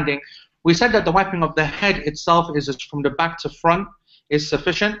understanding? We said that the wiping of the head itself is from the back to front is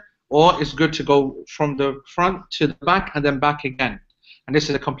sufficient, or it's good to go from the front to the back and then back again. And this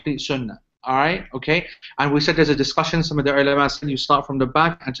is a complete sunnah. All right, okay. And we said there's a discussion. Some of the ulama said you start from the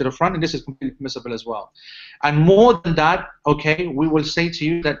back and to the front, and this is completely permissible as well. And more than that, okay, we will say to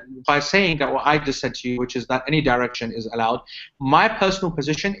you that by saying that what I just said to you, which is that any direction is allowed, my personal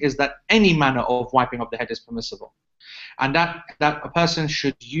position is that any manner of wiping of the head is permissible. And that a person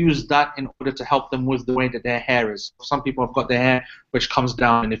should use that in order to help them with the way that their hair is. Some people have got their hair which comes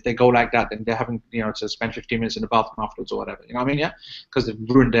down, and if they go like that, then they're having to spend 15 minutes in the bathroom afterwards or whatever. You know what I mean? Yeah, because they've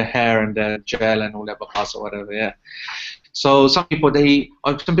ruined their hair and their gel and all that bakas or whatever. Yeah. So some people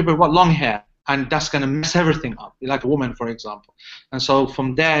have got long hair, and that's going to mess everything up. Like a woman, for example. And so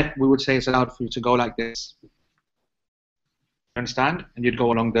from there, we would say it's allowed for you to go like this. You understand? And you'd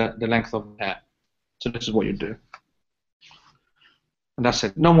go along the length of the hair. So this is what you do. And that's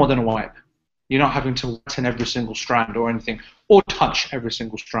it. No more than a wipe. You're not having to wet in every single strand or anything, or touch every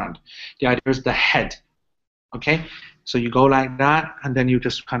single strand. The idea is the head. Okay? So you go like that, and then you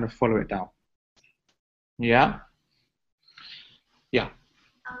just kind of follow it down. Yeah? Yeah.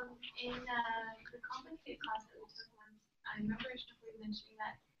 In the complicated class that we took once, I remember Shafii mentioning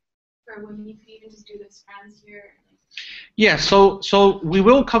that for women you could even just do the strands here. Yeah, so we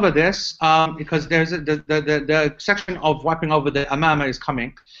will cover this because there's the section of wiping over the amama is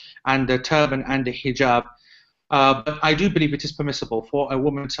coming, and the turban and the hijab. But I do believe it is permissible for a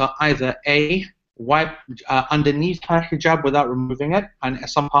woman to either A, wipe underneath her hijab without removing it, and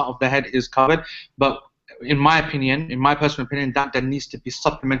some part of the head is covered. But in my opinion, in my personal opinion, that then needs to be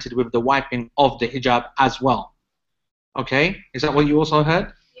supplemented with the wiping of the hijab as well. Okay, is that what you also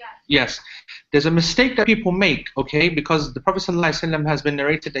heard? Yes. There's a mistake that people make, okay, because the Prophet ﷺ has been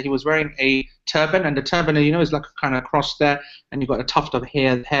narrated that he was wearing a turban, and the turban, is like a kind of cross there, and you've got a tuft of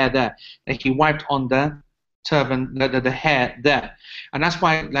hair there, and he wiped on the turban, the hair there. And that's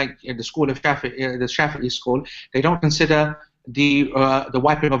why, like in the school of Shafi'i, the Shafi'i school, they don't consider the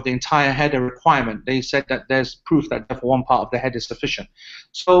wiping of the entire head a requirement. They said that there's proof that therefore one part of the head is sufficient.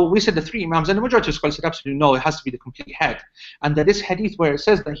 So we said the 3 Imams, and the majority of scholars said absolutely no, it has to be the complete head. And that this hadith where it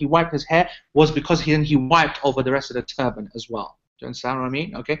says that he wiped his hair was because he wiped over the rest of the turban as well. Do you understand what I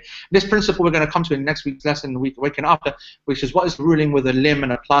mean? Okay. This principle we're going to come to in next week's lesson, the week waking after, which is what is the ruling with a limb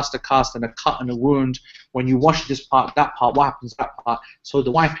and a plaster cast and a cut and a wound. When you wash this part, that part, what happens to that part? So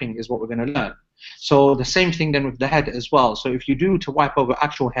the wiping is what we're going to learn. So the same thing then with the head as well. So if you do to wipe over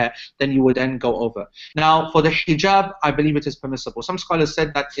actual hair, then you would then go over. Now for the hijab, I believe it is permissible. Some scholars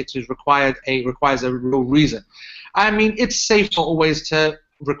said that it is requires a real reason. I mean, it's safer always to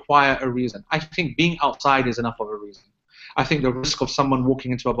require a reason. I think being outside is enough of a reason. I think the risk of someone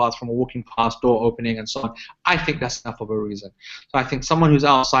walking into a bathroom or walking past, door opening and so on, I think that's enough of a reason. So I think someone who's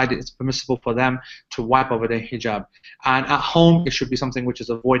outside, it's permissible for them to wipe over their hijab. And at home, it should be something which is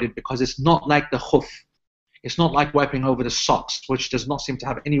avoided because it's not like the khuf. It's not like wiping over the socks, which does not seem to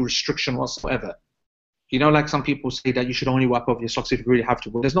have any restriction whatsoever. Like some people say that you should only wipe over your socks if you really have to.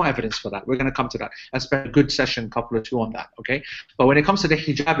 Well, there's no evidence for that. We're going to come to that and spend a good session, couple or two on that, okay? But when it comes to the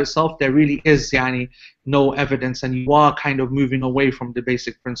hijab itself, there really is no evidence, and you are kind of moving away from the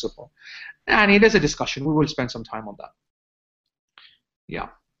basic principle. And there's a discussion. We will spend some time on that. Yeah.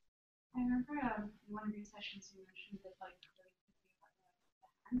 I remember in one of your sessions you mentioned that the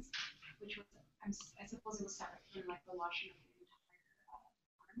hands, which was, I suppose it was separate from the washing of the entire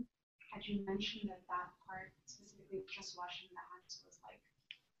arm. Had you mentioned that part specifically just washing the hands was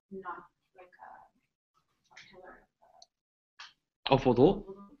not a pillar of wudu?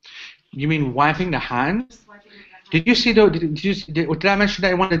 You mean wiping the hands? Just wiping the hands. Did you see though? Did I mention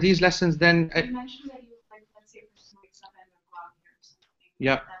that in one of these lessons? Then you mentioned that you let's say if there's some stuff and a glove here or something.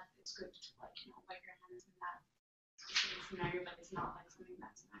 Yeah. That it's good to wipe your hands in that specific scenario, but it's not something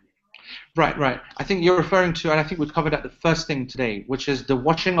that's mandatory. Right. I think you're referring to, and I think we covered that the first thing today, which is the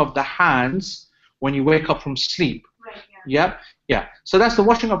washing of the hands when you wake up from sleep. Right. Yeah. Yeah. So that's the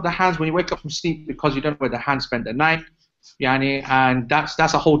washing of the hands when you wake up from sleep because you don't know where the hand spent the night. And that's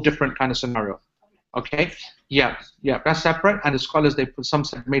a whole different kind of scenario. Okay? Yeah, that's separate, and the scholars, some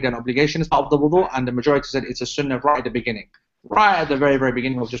said made an obligation as part of the wudu, and the majority said it's a sunnah right at the beginning. Right at the very, very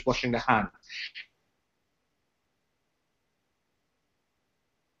beginning of just washing the hand.